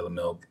 vanilla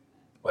milk,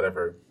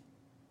 whatever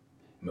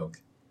milk.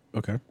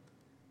 Okay.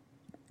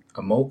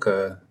 A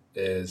mocha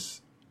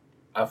is,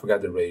 I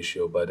forgot the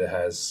ratio, but it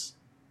has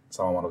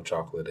some amount of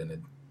chocolate in it.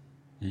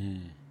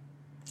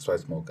 That's why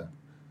it's mocha.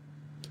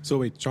 So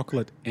wait,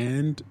 chocolate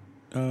and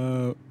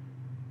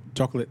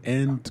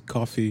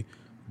coffee,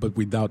 but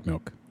without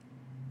milk.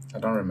 I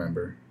don't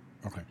remember.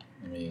 Okay.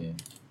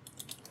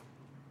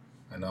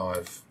 I know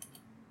I've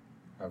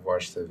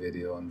watched a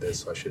video on this,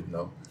 so I should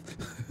know.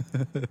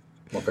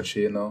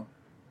 Mochaccino.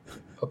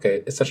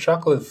 Okay, it's a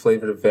chocolate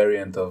flavored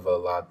variant of a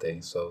latte.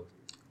 So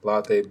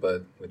latte,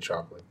 but with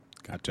chocolate.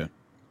 Gotcha.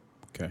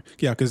 Okay.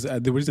 Yeah, because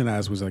the reason I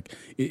asked was like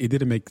it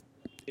didn't make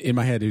in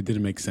my head. It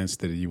didn't make sense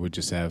that you would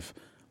just have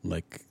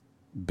like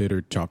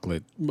bitter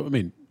chocolate. I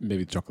mean,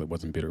 maybe chocolate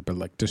wasn't bitter, but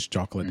like just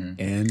chocolate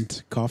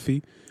and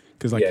coffee.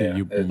 Because like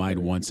you might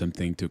want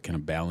something to kind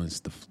of balance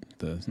the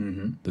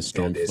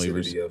strong the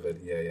flavors acidity of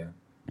it. Yeah.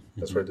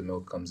 That's where the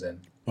milk comes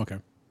in. Okay.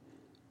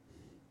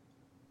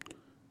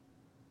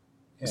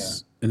 Yeah.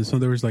 And so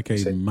there was like a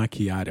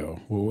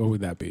macchiato. What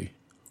would that be?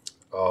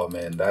 Oh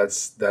man,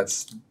 that's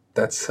that's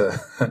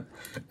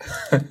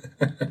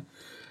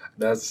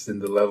in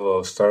the level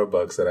of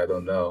Starbucks that I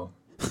don't know.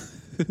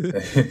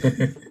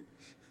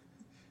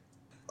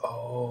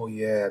 Oh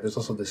yeah, there's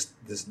also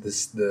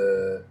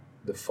the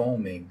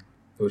foaming,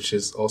 which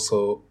is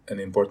also an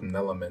important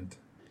element.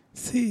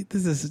 See,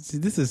 this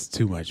is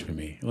too much for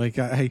me. Like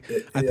I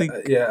think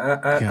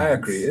I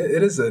agree.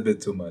 It is a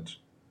bit too much.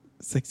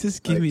 It's like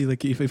just give me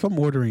like if I'm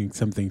ordering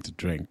something to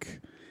drink,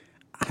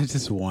 I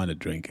just want to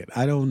drink it.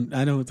 I don't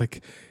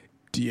like.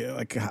 Do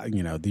you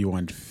do you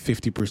want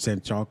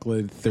 50%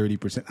 chocolate,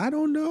 30%? I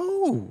don't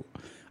know.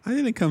 I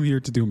didn't come here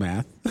to do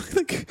math.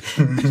 Like,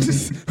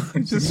 I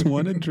just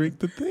want to drink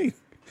the thing.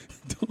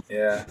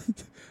 Yeah.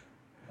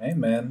 Hey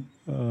man.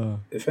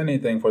 If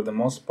anything, for the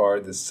most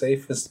part, the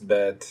safest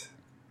bet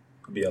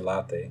would be a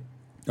latte.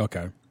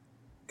 Okay.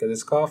 Because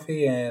it's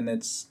coffee and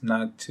it's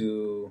not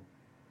too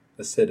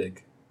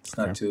acidic. It's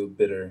not too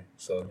bitter.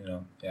 So,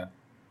 yeah.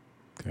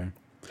 Okay.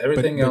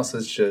 Everything else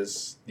is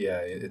just,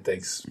 it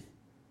takes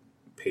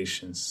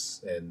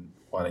patience and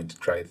wanting to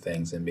try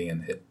things and being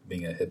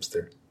a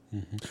hipster.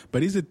 Mm-hmm.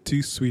 But is it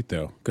too sweet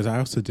though? Because I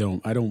also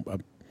don't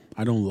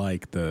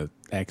like the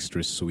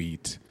extra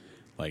sweet,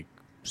 like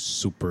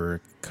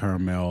super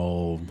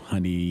caramel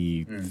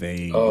honey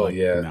thing. Oh like,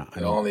 yeah, nah,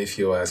 only if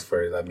you ask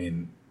for it. I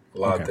mean,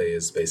 latte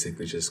is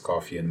basically just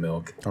coffee and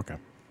milk. Okay,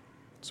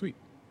 sweet.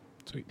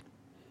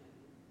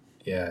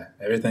 Yeah,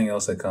 everything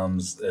else that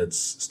comes,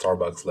 it's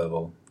Starbucks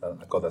level.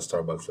 I call that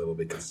Starbucks level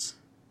because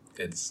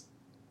it's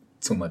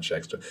too much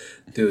extra.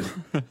 Dude,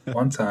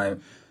 one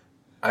time,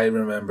 I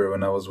remember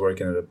when I was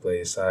working at a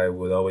place, I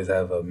would always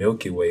have a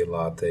Milky Way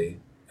latte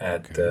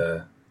in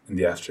the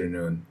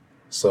afternoon.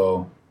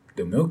 So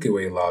the Milky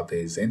Way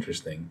latte is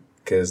interesting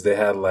because they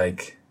had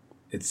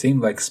it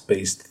seemed like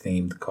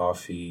space-themed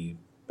coffee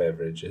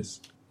beverages.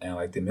 And I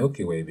like the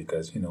Milky Way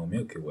because,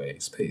 Milky Way,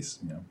 space,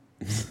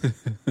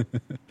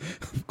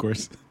 Of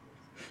course.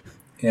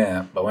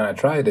 Yeah, but when I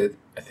tried it,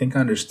 I think I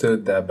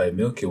understood that by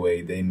Milky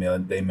Way, they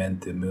meant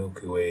the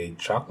Milky Way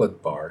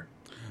chocolate bar.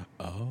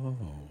 Oh.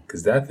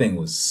 Because that thing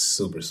was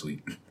super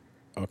sweet.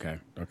 Okay.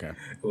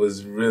 It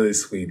was really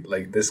sweet,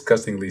 like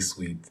disgustingly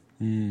sweet.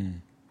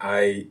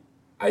 I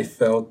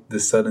felt the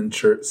sudden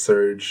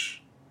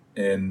surge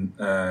in,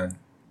 not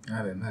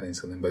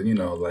insulin, but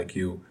like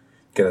you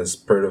get a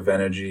spurt of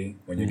energy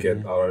when you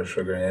get a lot of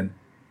sugar in.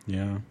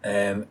 Yeah.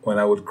 And when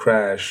I would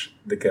crash,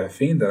 the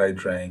caffeine that I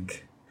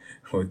drank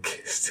would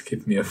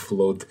keep me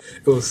afloat.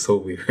 It was so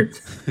weird.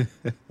 It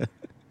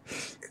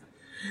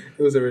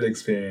was a real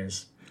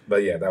experience.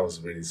 But yeah, that was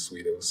really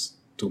sweet. It was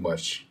too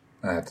much.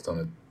 I had to tone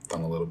it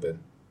down a little bit.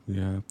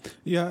 Yeah.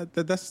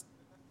 That's.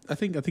 I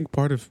think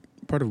part of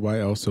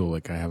why also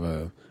like I have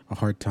a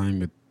hard time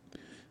with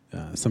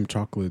some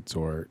chocolates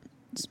or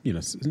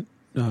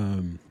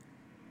and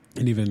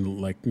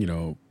even like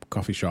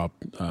coffee shop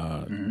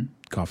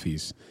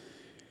coffees.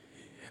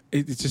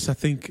 It's just I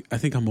think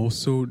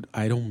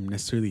I don't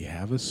necessarily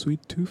have a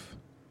sweet tooth,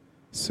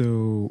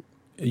 so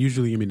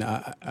usually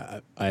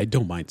I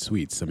don't mind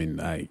sweets.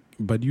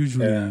 But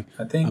usually I'm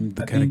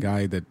the kind of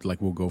guy that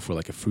like will go for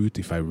like a fruit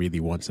if I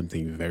really want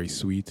something very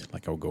sweet.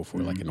 Like I'll go for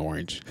like an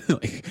orange,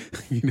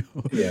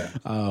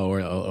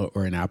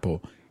 or an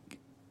apple.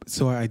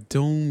 So I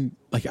don't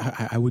like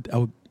I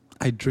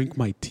drink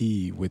my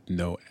tea with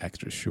no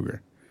extra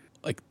sugar.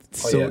 Like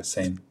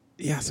same.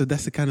 Yeah, so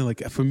that's the kind of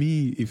like for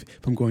me if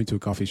I'm going to a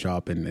coffee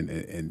shop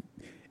and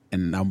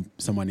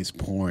someone is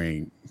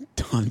pouring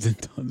tons and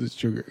tons of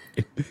sugar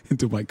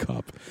into my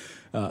cup,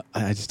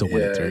 I just don't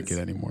want to drink it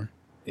anymore.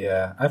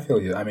 Yeah, I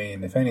feel you. I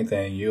mean, if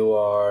anything, you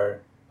are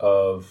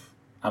of,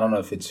 I don't know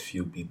if it's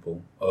few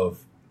people,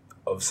 of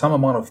some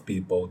amount of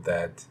people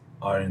that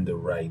are in the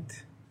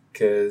right.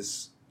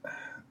 Because,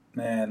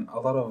 man, a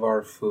lot of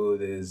our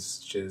food is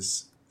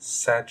just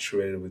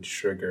saturated with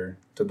sugar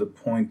to the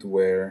point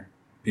where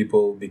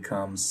people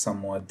become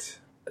somewhat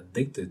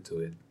addicted to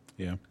it.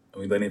 Yeah.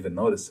 And we don't even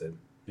notice it.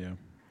 Yeah.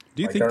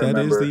 Do you Like, think I that is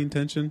remember- the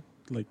intention?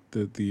 Like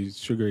the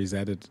sugar is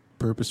added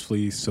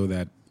purposefully so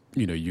that,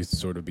 you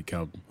sort of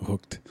become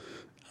hooked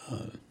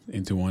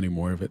into wanting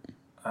more of it?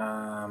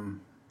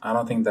 I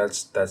don't think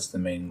that's the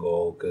main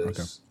goal,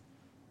 because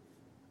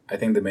I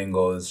think the main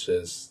goal is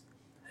just,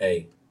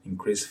 hey,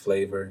 increase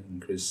flavor,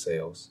 increase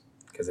sales.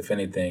 Because if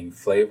anything,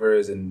 flavor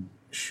is in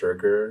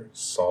sugar,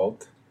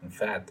 salt, and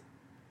fat.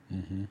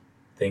 Mm-hmm.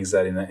 Things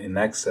that in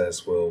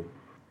excess will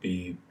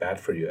be bad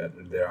for you.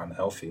 They're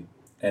unhealthy.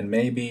 And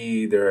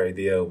maybe their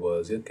idea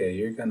was, okay,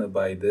 you're going to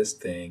buy this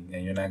thing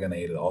and you're not going to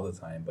eat it all the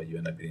time, but you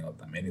end up eating all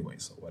the time anyway,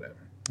 so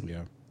whatever.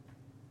 Yeah.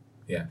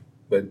 Yeah.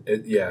 But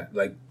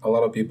like a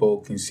lot of people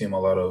consume a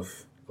lot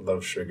of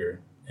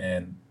sugar,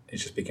 and it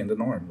just became the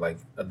norm. Like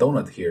a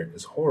donut here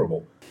is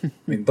horrible. I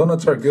mean,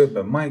 donuts are good,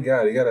 but my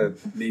God, you gotta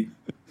be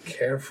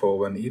careful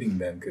when eating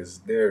them because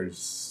they're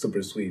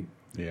super sweet.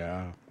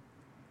 Yeah.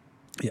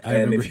 Yeah, I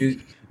And remember. if you,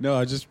 No,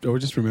 I was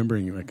just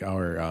remembering like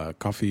our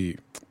coffee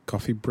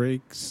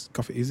breaks.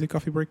 Coffee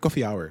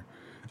hour.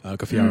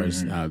 Coffee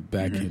hours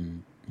back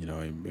in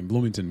in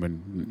Bloomington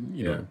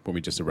when we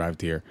just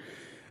arrived here.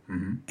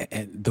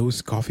 And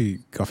those coffee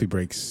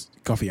breaks,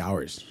 coffee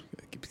hours.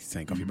 I keep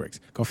saying coffee breaks.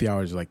 Coffee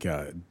hours like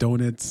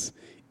donuts,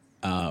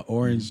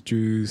 orange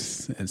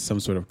juice, and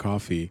some sort of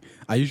coffee.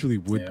 I usually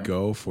would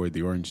go for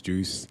the orange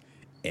juice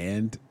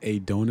and a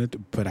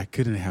donut, but I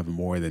couldn't have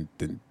more than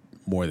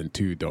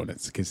 2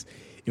 donuts because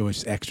it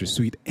was extra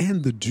sweet,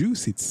 and the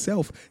juice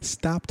itself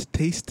stopped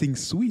tasting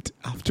sweet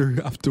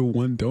after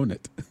one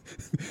donut.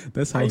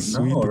 That's how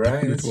sweet the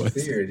right? donut It's was.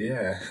 weird,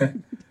 yeah.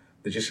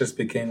 The juice just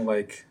became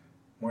like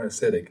more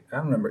acidic. I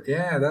remember,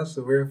 that's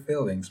a weird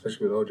feeling,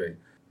 especially with OJ.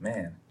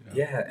 Man,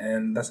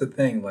 and that's the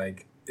thing.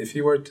 Like, if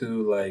you were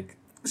to like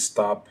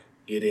stop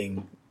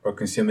eating or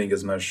consuming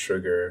as much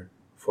sugar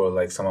for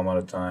like some amount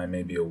of time,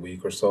 maybe a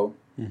week or so,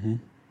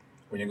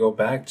 when you go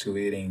back to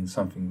eating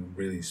something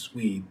really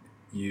sweet,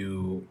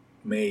 you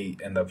may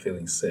end up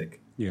feeling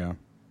sick. Yeah.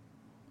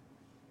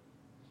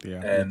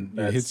 Yeah. And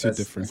it hits you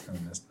different. That's kind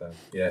of messed up.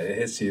 Yeah, it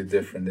hits you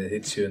different. It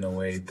hits you in a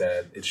way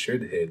that it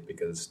should hit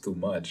because it's too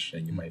much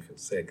and you might feel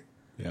sick.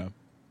 Yeah.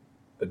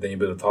 But then you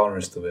build a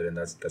tolerance to it, and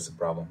that's a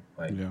problem.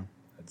 Like,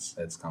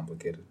 it's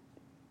complicated.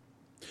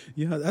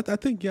 Yeah, I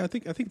think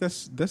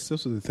that's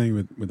also the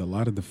thing with a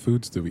lot of the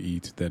foods that we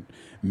eat that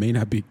may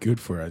not be good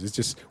for us. It's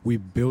just we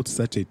built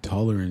such a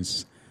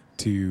tolerance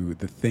to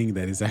the thing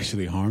that is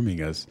actually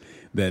harming us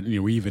that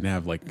we even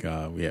have like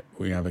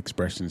we have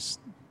expressions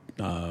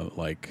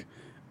like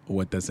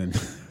what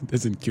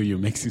doesn't kill you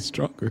makes you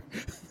stronger.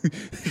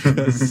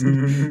 Because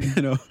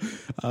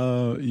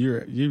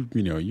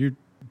you're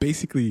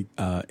basically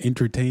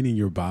entertaining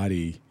your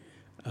body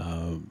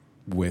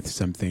with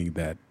something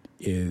that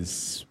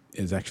is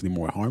actually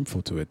more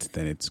harmful to it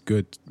than it's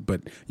good,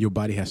 but your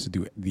body has to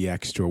do the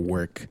extra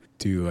work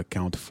to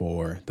account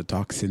for the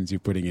toxins you're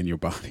putting in your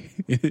body.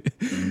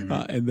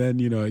 And then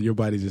your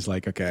body's just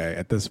like, okay,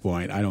 at this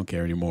point I don't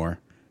care anymore,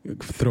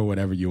 throw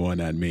whatever you want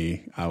at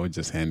me, I would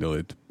just handle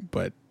it.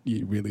 But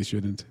you really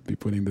shouldn't be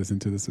putting this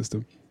into the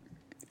system.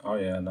 Oh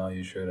yeah, no,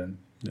 you shouldn't.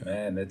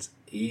 Man, it's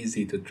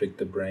easy to trick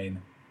the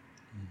brain.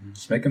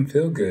 Just make them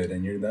feel good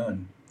and you're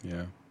done.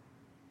 Yeah.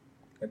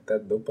 Get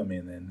that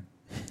dopamine in.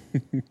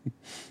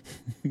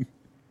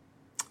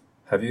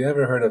 Have you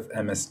ever heard of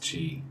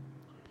MSG?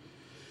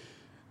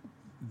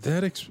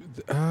 It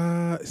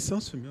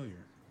sounds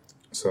familiar.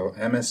 So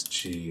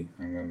MSG,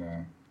 I'm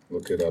gonna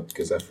look it up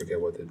because I forget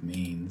what it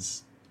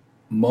means.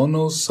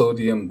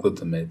 Monosodium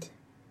glutamate.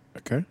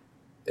 Okay.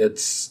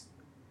 It's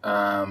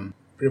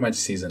pretty much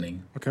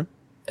seasoning. Okay.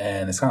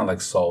 And it's kind of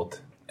like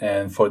salt.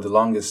 And for the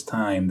longest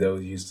time, there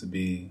used to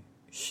be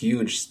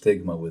huge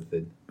stigma with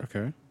it.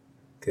 Okay.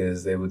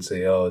 Because they would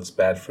say, oh, it's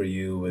bad for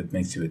you, it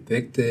makes you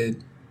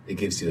addicted, it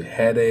gives you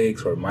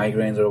headaches or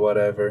migraines or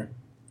whatever.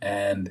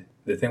 And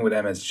the thing with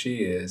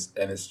MSG is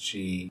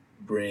MSG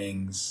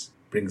brings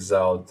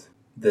out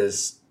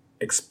this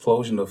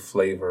explosion of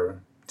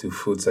flavor to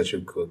foods that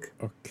you cook.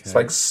 Okay. It's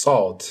like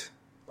salt,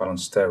 but on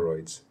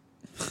steroids.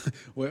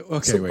 Wait.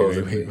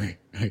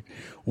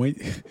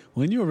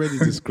 When you already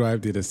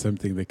described it as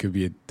something that could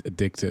be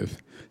addictive,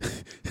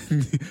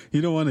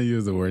 you don't want to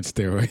use the word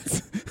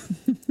steroids.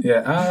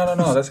 Yeah,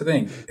 no. That's the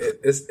thing.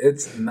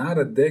 It's not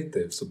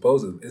addictive.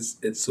 Supposedly,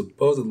 it's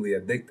supposedly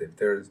addictive.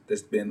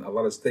 There's been a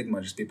lot of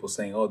stigma, just people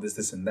saying, "Oh,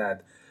 this, and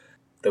that."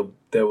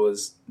 There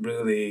was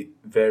really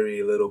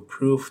very little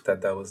proof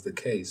that was the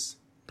case.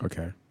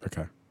 Okay.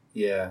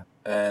 Yeah,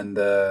 and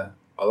a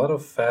lot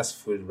of fast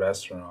food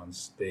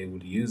restaurants, they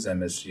would use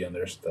MSG on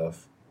their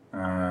stuff.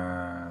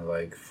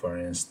 Like for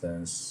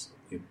instance,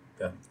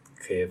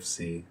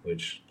 KFC,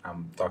 which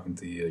I'm talking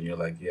to you, and you're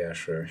like, "Yeah,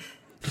 sure."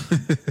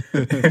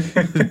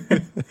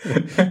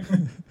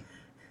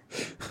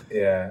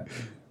 Yeah.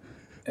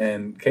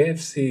 And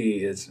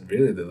KFC is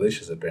really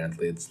delicious,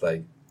 apparently. It's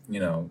like,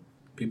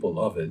 people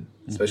love it,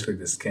 especially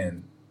the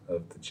skin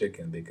of the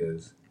chicken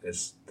because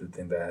it's the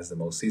thing that has the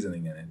most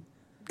seasoning in it.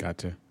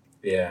 Gotcha.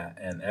 Yeah.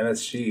 And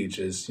MSG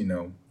just,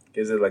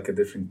 gives it like a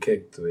different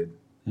kick to it.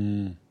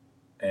 Mm.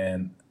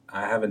 And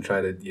I haven't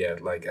tried it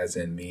yet, like as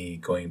in me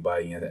going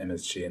buying at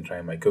MSG and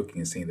trying my cooking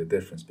and seeing the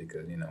difference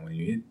because,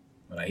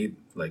 when I eat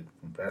like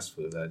from fast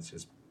food,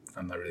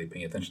 I'm not really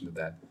paying attention to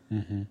that.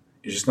 Mm-hmm.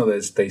 You just know that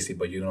it's tasty,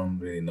 but you don't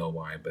really know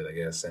why. But I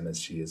guess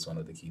MSG is one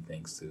of the key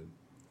things to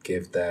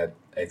give that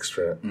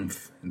extra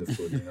oomph in the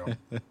food,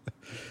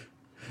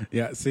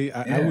 Yeah, see,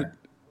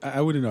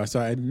 I wouldn't know. So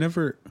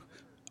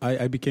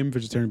I became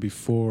vegetarian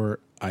before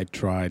I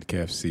tried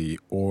KFC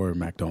or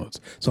McDonald's.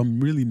 So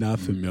I'm really not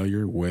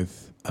familiar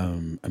with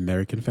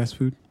American fast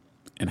food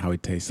and how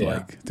it tastes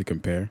like to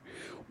compare.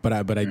 But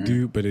I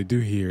do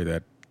hear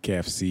that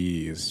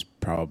KFC is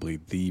probably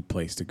the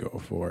place to go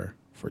for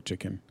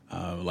chicken.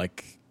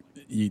 Like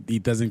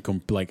it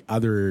doesn't like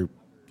other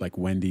like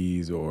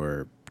Wendy's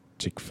or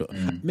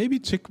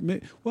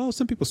Chick-fil-A. Well,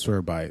 some people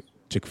swear by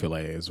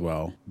Chick-fil-A as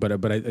well. But I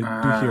do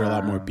hear a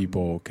lot more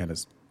people kind of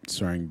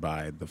swearing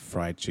by the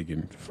fried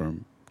chicken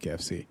from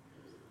KFC.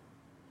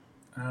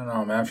 I don't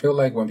know, man. I feel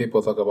like when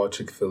people talk about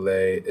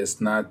Chick-fil-A,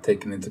 it's not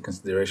taking into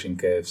consideration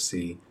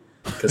KFC.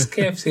 Because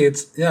KFC,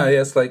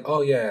 it's like,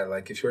 oh yeah,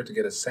 like if you were to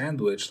get a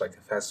sandwich, like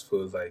a fast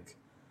food, like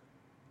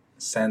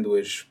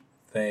sandwich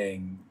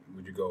thing,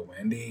 would you go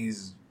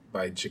Wendy's,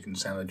 buy chicken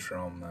sandwich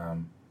from,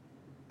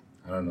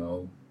 I don't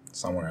know,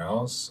 somewhere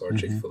else, or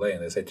Chick-fil-A,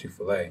 and they say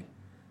Chick-fil-A.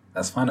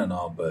 That's fine and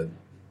all, but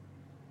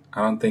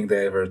I don't think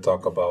they ever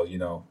talk about,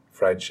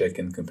 fried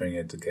chicken comparing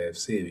it to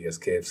KFC because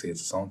KFC is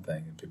its own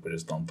thing and people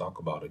just don't talk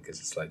about it because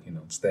it's like,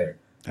 it's there.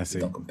 I see.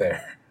 You don't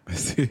compare. I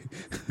see.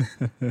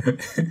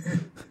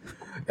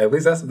 At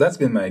least that's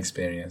been my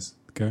experience.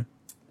 Okay.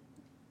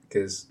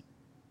 Because,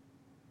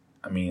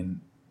 I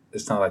mean,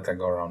 it's not like I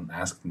go around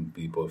asking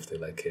people if they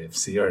like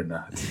KFC or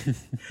not.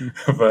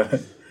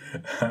 But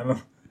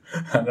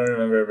I don't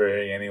remember ever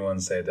hearing anyone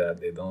say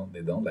that they don't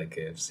like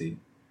KFC.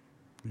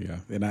 Yeah,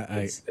 and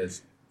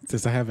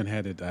since I haven't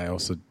had it, I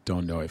also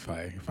don't know if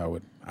I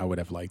would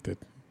have liked it.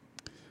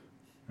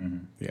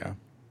 Mm-hmm. Yeah,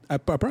 I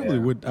probably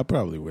would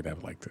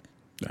have liked it.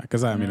 Yeah,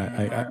 because I mean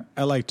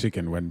I like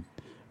chicken when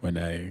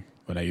I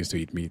used to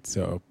eat meat,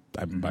 so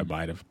I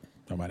might have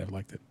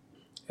liked it.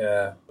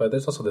 Yeah, but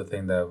there's also the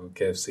thing that with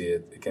KFC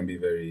it can be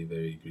very,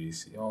 very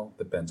greasy. Well,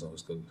 depends on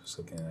who's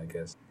cooking it, I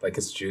guess. Like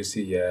it's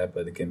juicy, yeah,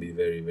 but it can be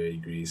very, very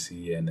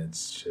greasy, and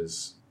it's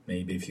just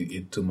maybe if you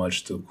eat too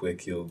much too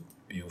quick, you'll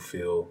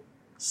feel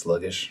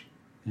sluggish,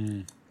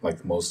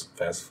 like most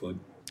fast food.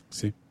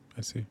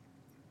 I see.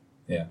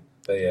 Yeah,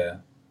 but yeah,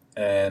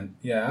 and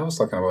yeah, I was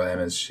talking about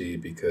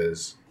MSG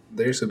because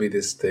there used to be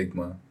this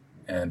stigma,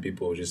 and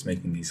people were just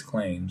making these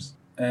claims,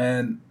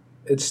 and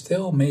it's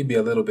still maybe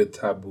a little bit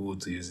taboo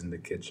to use in the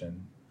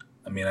kitchen.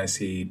 I mean, I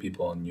see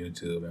people on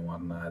YouTube and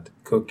whatnot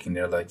cooking.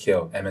 They're like,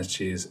 yo,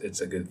 MSG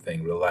it's a good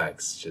thing.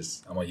 Relax.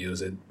 Just, I'm going to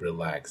use it.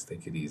 Relax.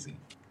 Take it easy.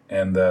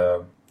 And,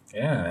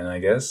 and I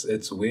guess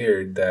it's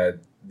weird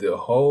that the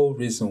whole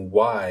reason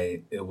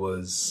why there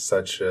was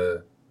such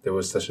a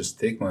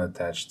stigma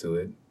attached to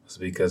it was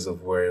because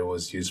of where it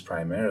was used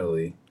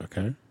primarily.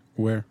 Okay.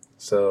 Where?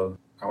 So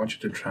I want you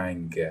to try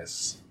and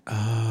guess.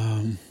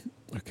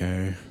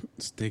 Okay,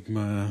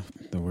 stigma.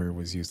 The word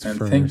was used and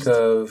first.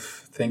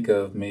 Think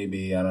of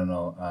maybe I don't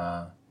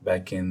know.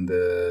 Back in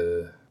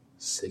the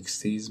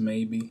 60s,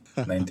 maybe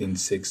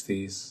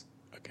 1960s.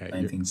 Okay,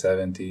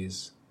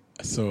 1970s.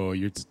 So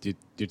you're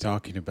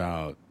talking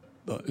about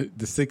the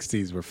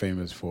 60s were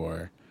famous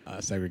for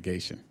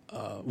segregation.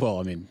 Well,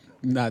 I mean,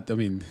 not. I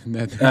mean,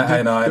 not,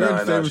 I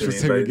know. Famous for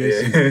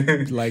segregation.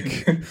 Yeah.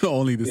 Like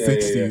only the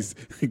 60s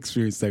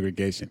experienced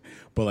segregation,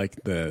 but like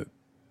the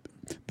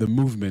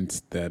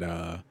movements that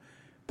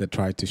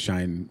tried to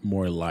shine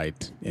more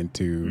light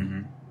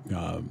into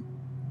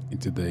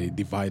the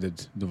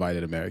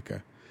divided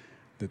America.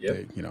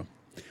 They,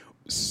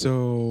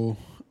 So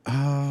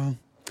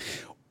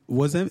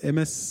was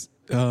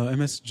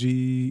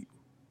MSG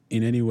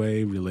in any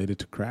way related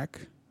to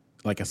crack?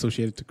 Like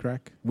associated to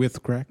crack?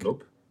 With crack?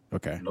 Nope.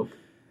 Okay. Nope.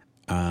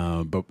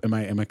 But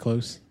am I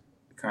close?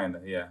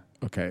 Kinda, yeah.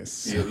 Okay.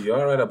 So. You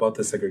are right about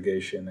the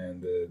segregation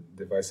and the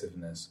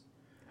divisiveness.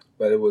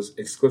 But it was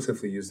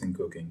exclusively used in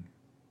cooking.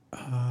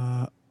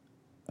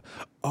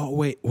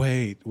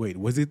 Wait.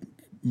 Was it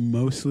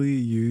mostly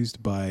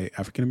used by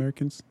African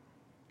Americans?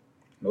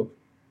 Nope.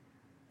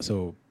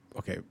 So,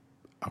 okay.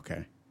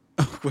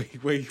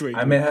 wait.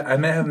 I may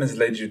have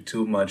misled you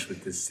too much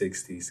with the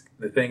 60s.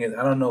 The thing is,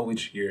 I don't know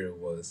which year it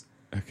was.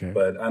 Okay.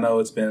 But I know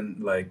it's been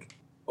like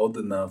old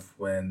enough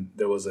when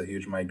there was a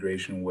huge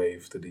migration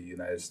wave to the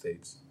United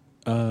States.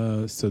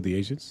 So the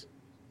Asians?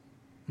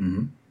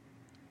 Mm-hmm.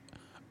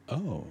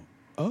 Oh,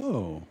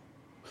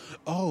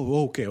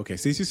 okay.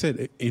 Since you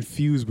said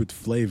infused with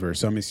flavor,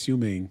 so I'm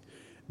assuming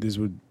this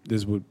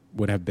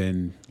would have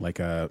been like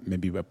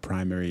maybe a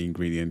primary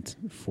ingredient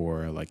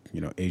for like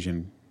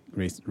Asian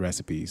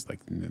recipes,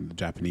 like the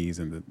Japanese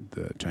and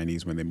the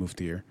Chinese when they moved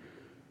here.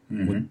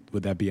 Mm-hmm.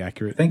 Would that be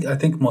accurate? I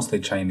think mostly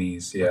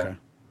Chinese, yeah.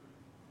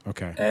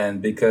 Okay.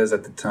 And because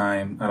at the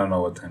time, I don't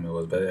know what time it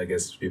was, but I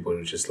guess people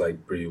were just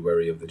like pretty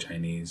wary of the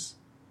Chinese.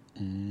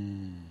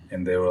 And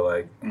they were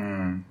like,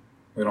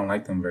 we don't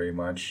like them very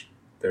much.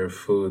 Their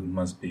food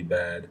must be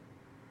bad,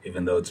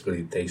 even though it's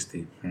really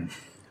tasty.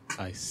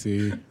 I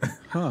see.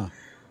 Huh.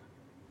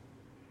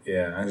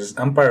 Yeah,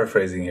 I'm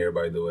paraphrasing here,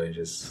 by the way,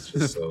 just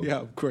so yeah,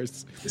 of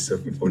course, just so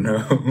people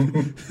know.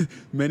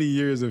 Many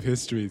years of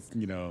history,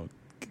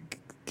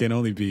 can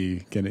only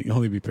be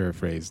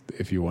paraphrased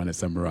if you want to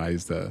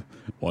summarize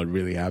what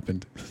really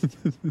happened.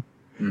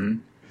 Mm-hmm.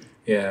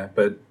 Yeah,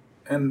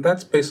 and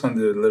that's based on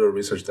the little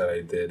research that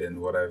I did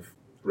and what I've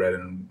read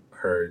and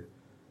heard.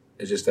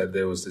 It's just that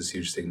there was this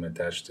huge stigma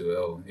attached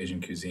to Asian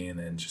cuisine,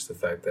 and just the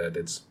fact that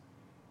it's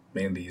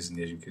mainly used in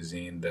Asian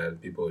cuisine that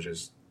people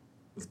just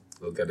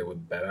look at it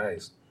with bad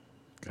eyes.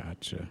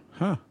 Gotcha.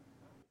 Huh.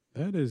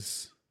 That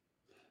is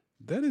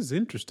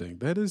interesting.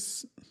 That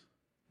is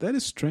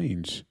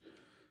strange.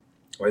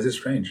 Why is it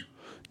strange?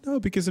 No,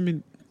 because I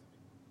mean,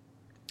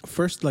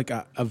 first, like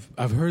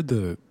I've heard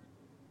the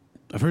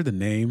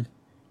name.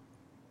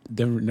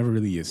 Never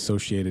really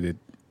associated it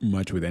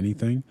much with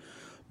anything,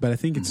 but I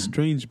think it's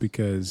strange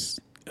because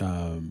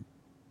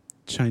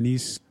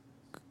Chinese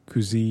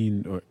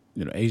cuisine or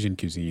Asian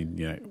cuisine,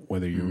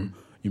 whether you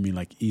mean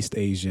like East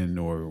Asian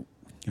or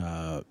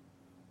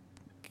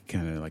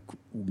kind of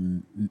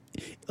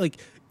like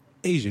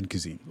Asian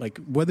cuisine, like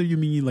whether you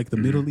mean like the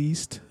Middle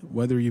East,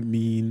 whether you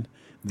mean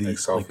the like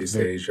Southeast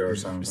Asia or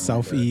something,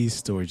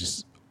 Southeast or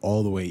just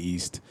all the way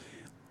east,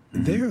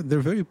 they're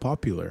very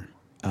popular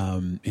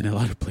in a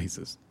lot of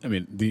places. I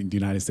mean, the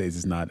United States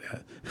is not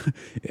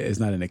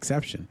an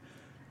exception.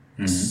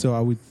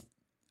 So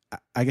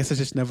I guess I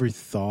just never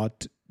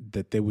thought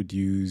that they would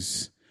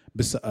use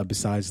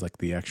besides like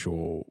the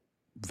actual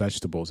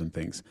vegetables and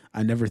things.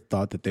 I never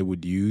thought that they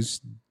would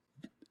use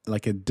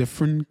like a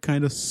different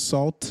kind of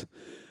salt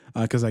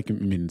because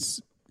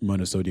it's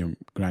monosodium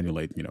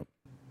granulate.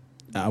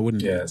 I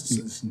wouldn't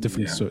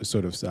different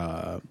sort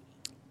of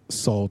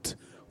salt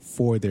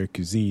for their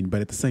cuisine,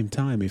 but at the same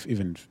time,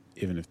 even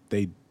if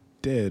they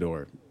did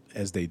or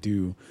as they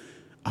do,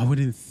 I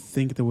wouldn't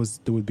think there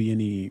would be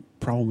any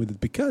problem with it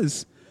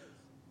because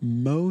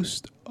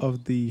most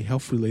of the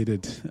health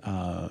related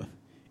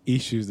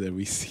issues that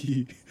we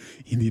see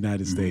in the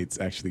United States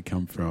actually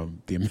come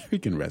from the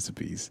American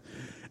recipes.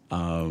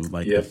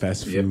 Like the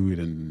fast food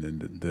and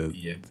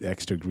the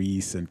extra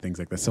grease and things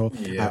like that. So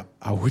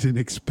I wouldn't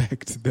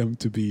expect them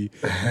to be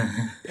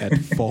at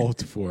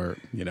fault for,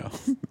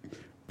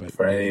 but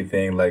for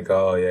anything like,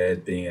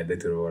 it being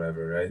addicted or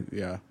whatever, right?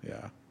 Yeah.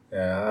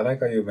 Yeah, I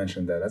like how you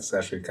mentioned that. That's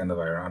actually kind of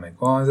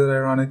ironic. Well, is it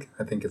ironic?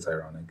 I think it's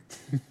ironic.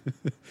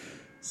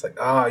 It's like,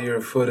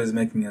 your food is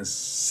making us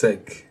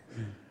sick.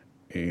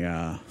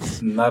 Yeah.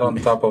 Not on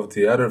top of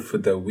the other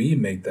food that we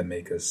make that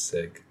make us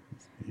sick.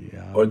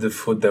 Yeah. Or the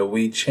food that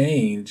we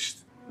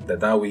changed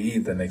that now we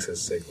eat that makes us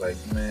sick. Like,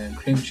 man,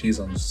 cream cheese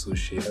on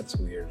sushi, that's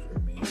weird for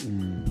me.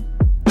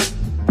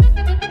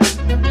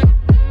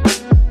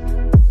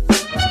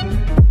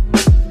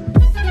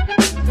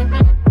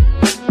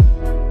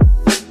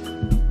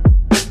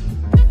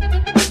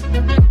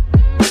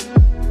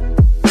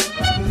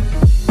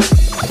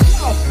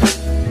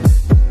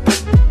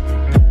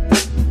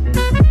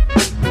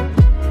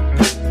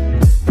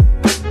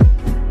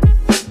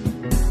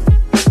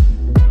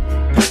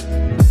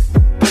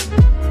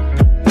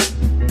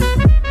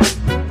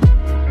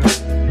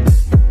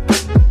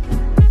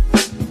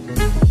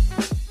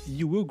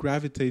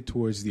 Gravitate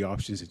towards the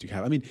options that you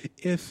have. I mean,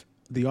 if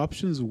the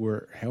options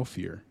were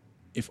healthier,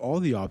 if all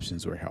the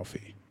options were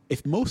healthy,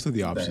 if most of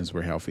the options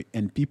were healthy,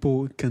 and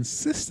people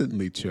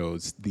consistently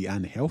chose the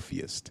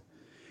unhealthiest,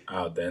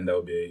 then that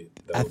would be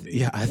I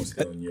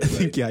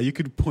think you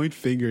could point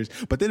fingers,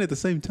 but then at the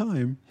same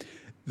time,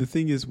 the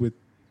thing is with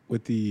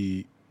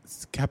the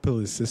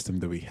capitalist system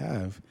that we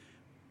have,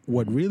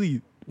 what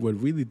really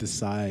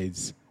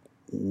decides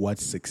what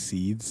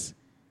succeeds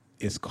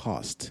is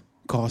cost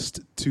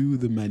to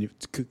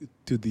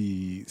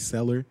the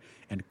seller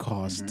and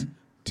cost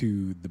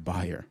to the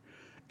buyer.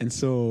 And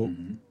so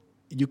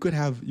you could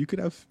have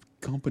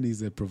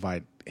companies that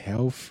provide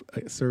health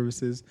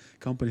services,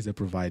 companies that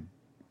provide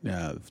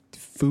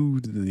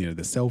food,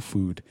 that sell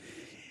food.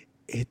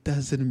 It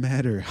doesn't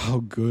matter how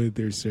good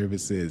their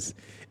service is.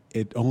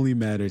 It only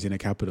matters in a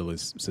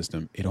capitalist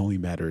system. It only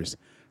matters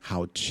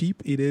how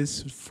cheap it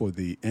is for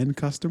the end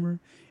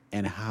customer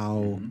and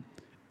how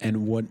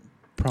and what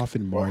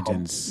profit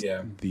margins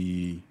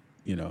the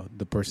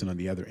person on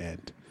the other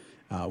end,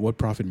 what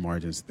profit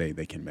margins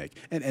they can make,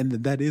 and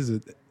that is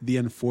the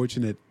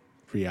unfortunate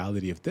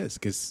reality of this,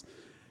 because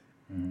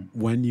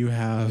when you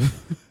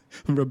have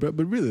but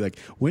really, like,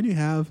 when you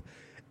have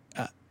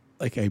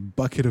like a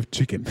bucket of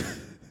chicken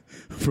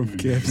from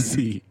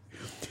KFC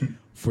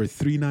for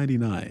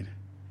 $3.99,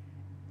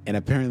 and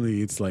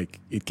apparently it's like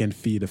it can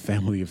feed a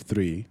family of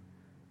 3,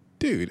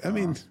 dude. I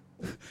mean,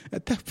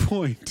 at that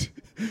point,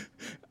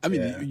 I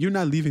mean, you're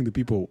not leaving the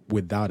people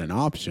without an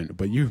option,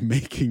 but you're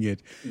making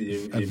it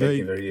you're making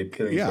it very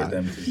appealing for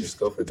them to just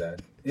go for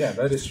that. Yeah,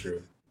 that is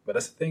true. But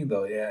that's the thing,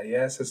 though. Yeah,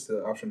 yes, it's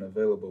the option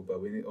available,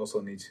 but we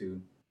also need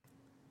to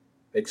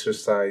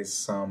exercise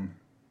some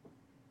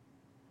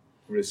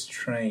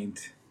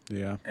restraint.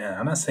 Yeah. And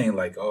I'm not saying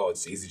like, oh,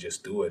 it's easy,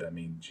 just do it. I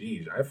mean,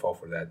 geez, I fall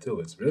for that too.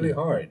 It's really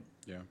hard.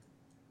 Yeah.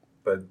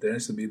 But there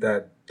needs to be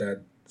that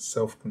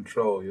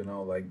self-control,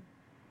 like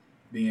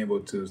being able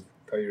to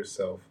tell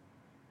yourself,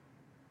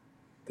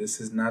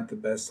 this is not the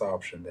best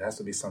option. There has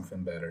to be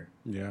something better.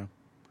 Yeah.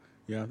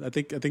 Yeah. I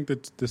think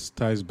that this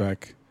ties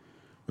back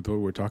with what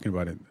we were talking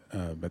about at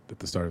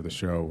the start of the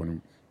show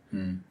when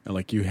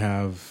like you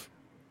have,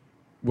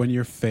 when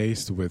you're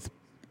faced with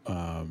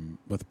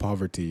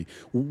poverty,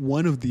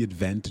 one of the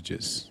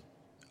advantages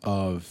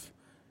of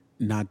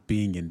not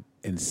being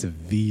in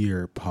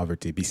severe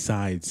poverty,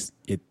 besides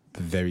the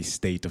very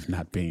state of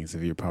not being in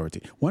severe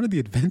poverty, one of the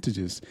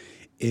advantages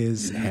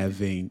is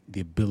having the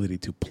ability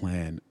to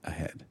plan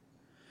ahead,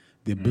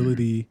 the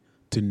ability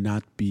to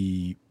not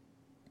be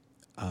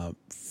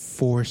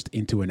forced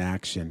into an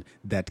action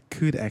that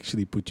could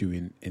actually put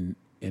you in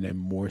a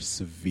more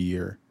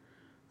severe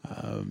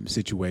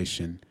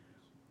situation,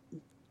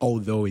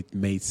 although it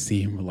may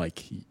seem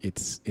like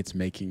it's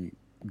making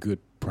good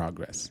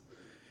progress.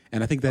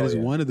 And I think that is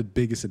one of the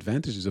biggest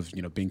advantages of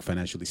being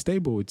financially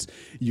stable. It's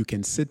you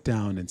can sit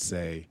down and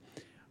say,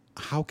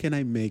 how can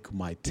I make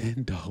my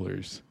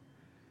 $10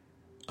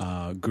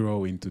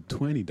 grow into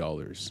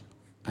 $20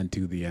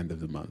 until the end of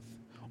the month?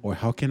 Or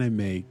how can I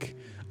make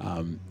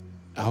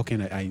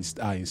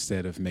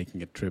instead of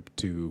making a trip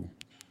to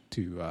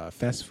a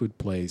fast food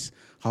place,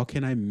 how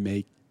can I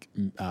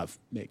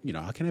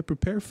how can I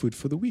prepare food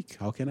for the week?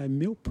 How can I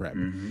meal prep?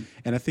 And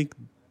I think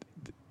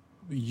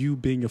you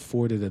being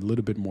afforded a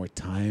little bit more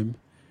time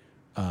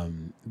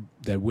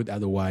that would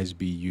otherwise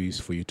be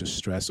used for you to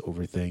stress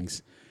over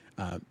things,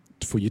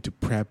 for you to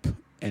prep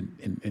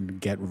and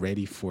get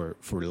ready for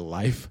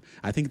life.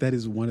 I think that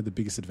is one of the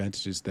biggest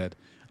advantages that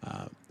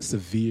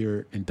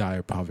severe and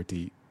dire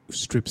poverty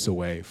strips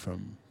away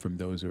from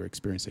those who are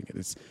experiencing it.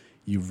 It's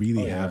you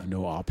really have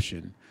no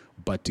option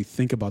but to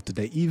think about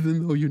today,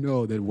 even though you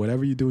know that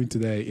whatever you're doing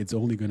today, it's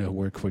only going to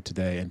work for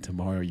today, and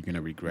tomorrow you're going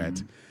to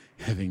regret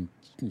having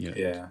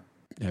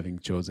having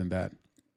chosen that.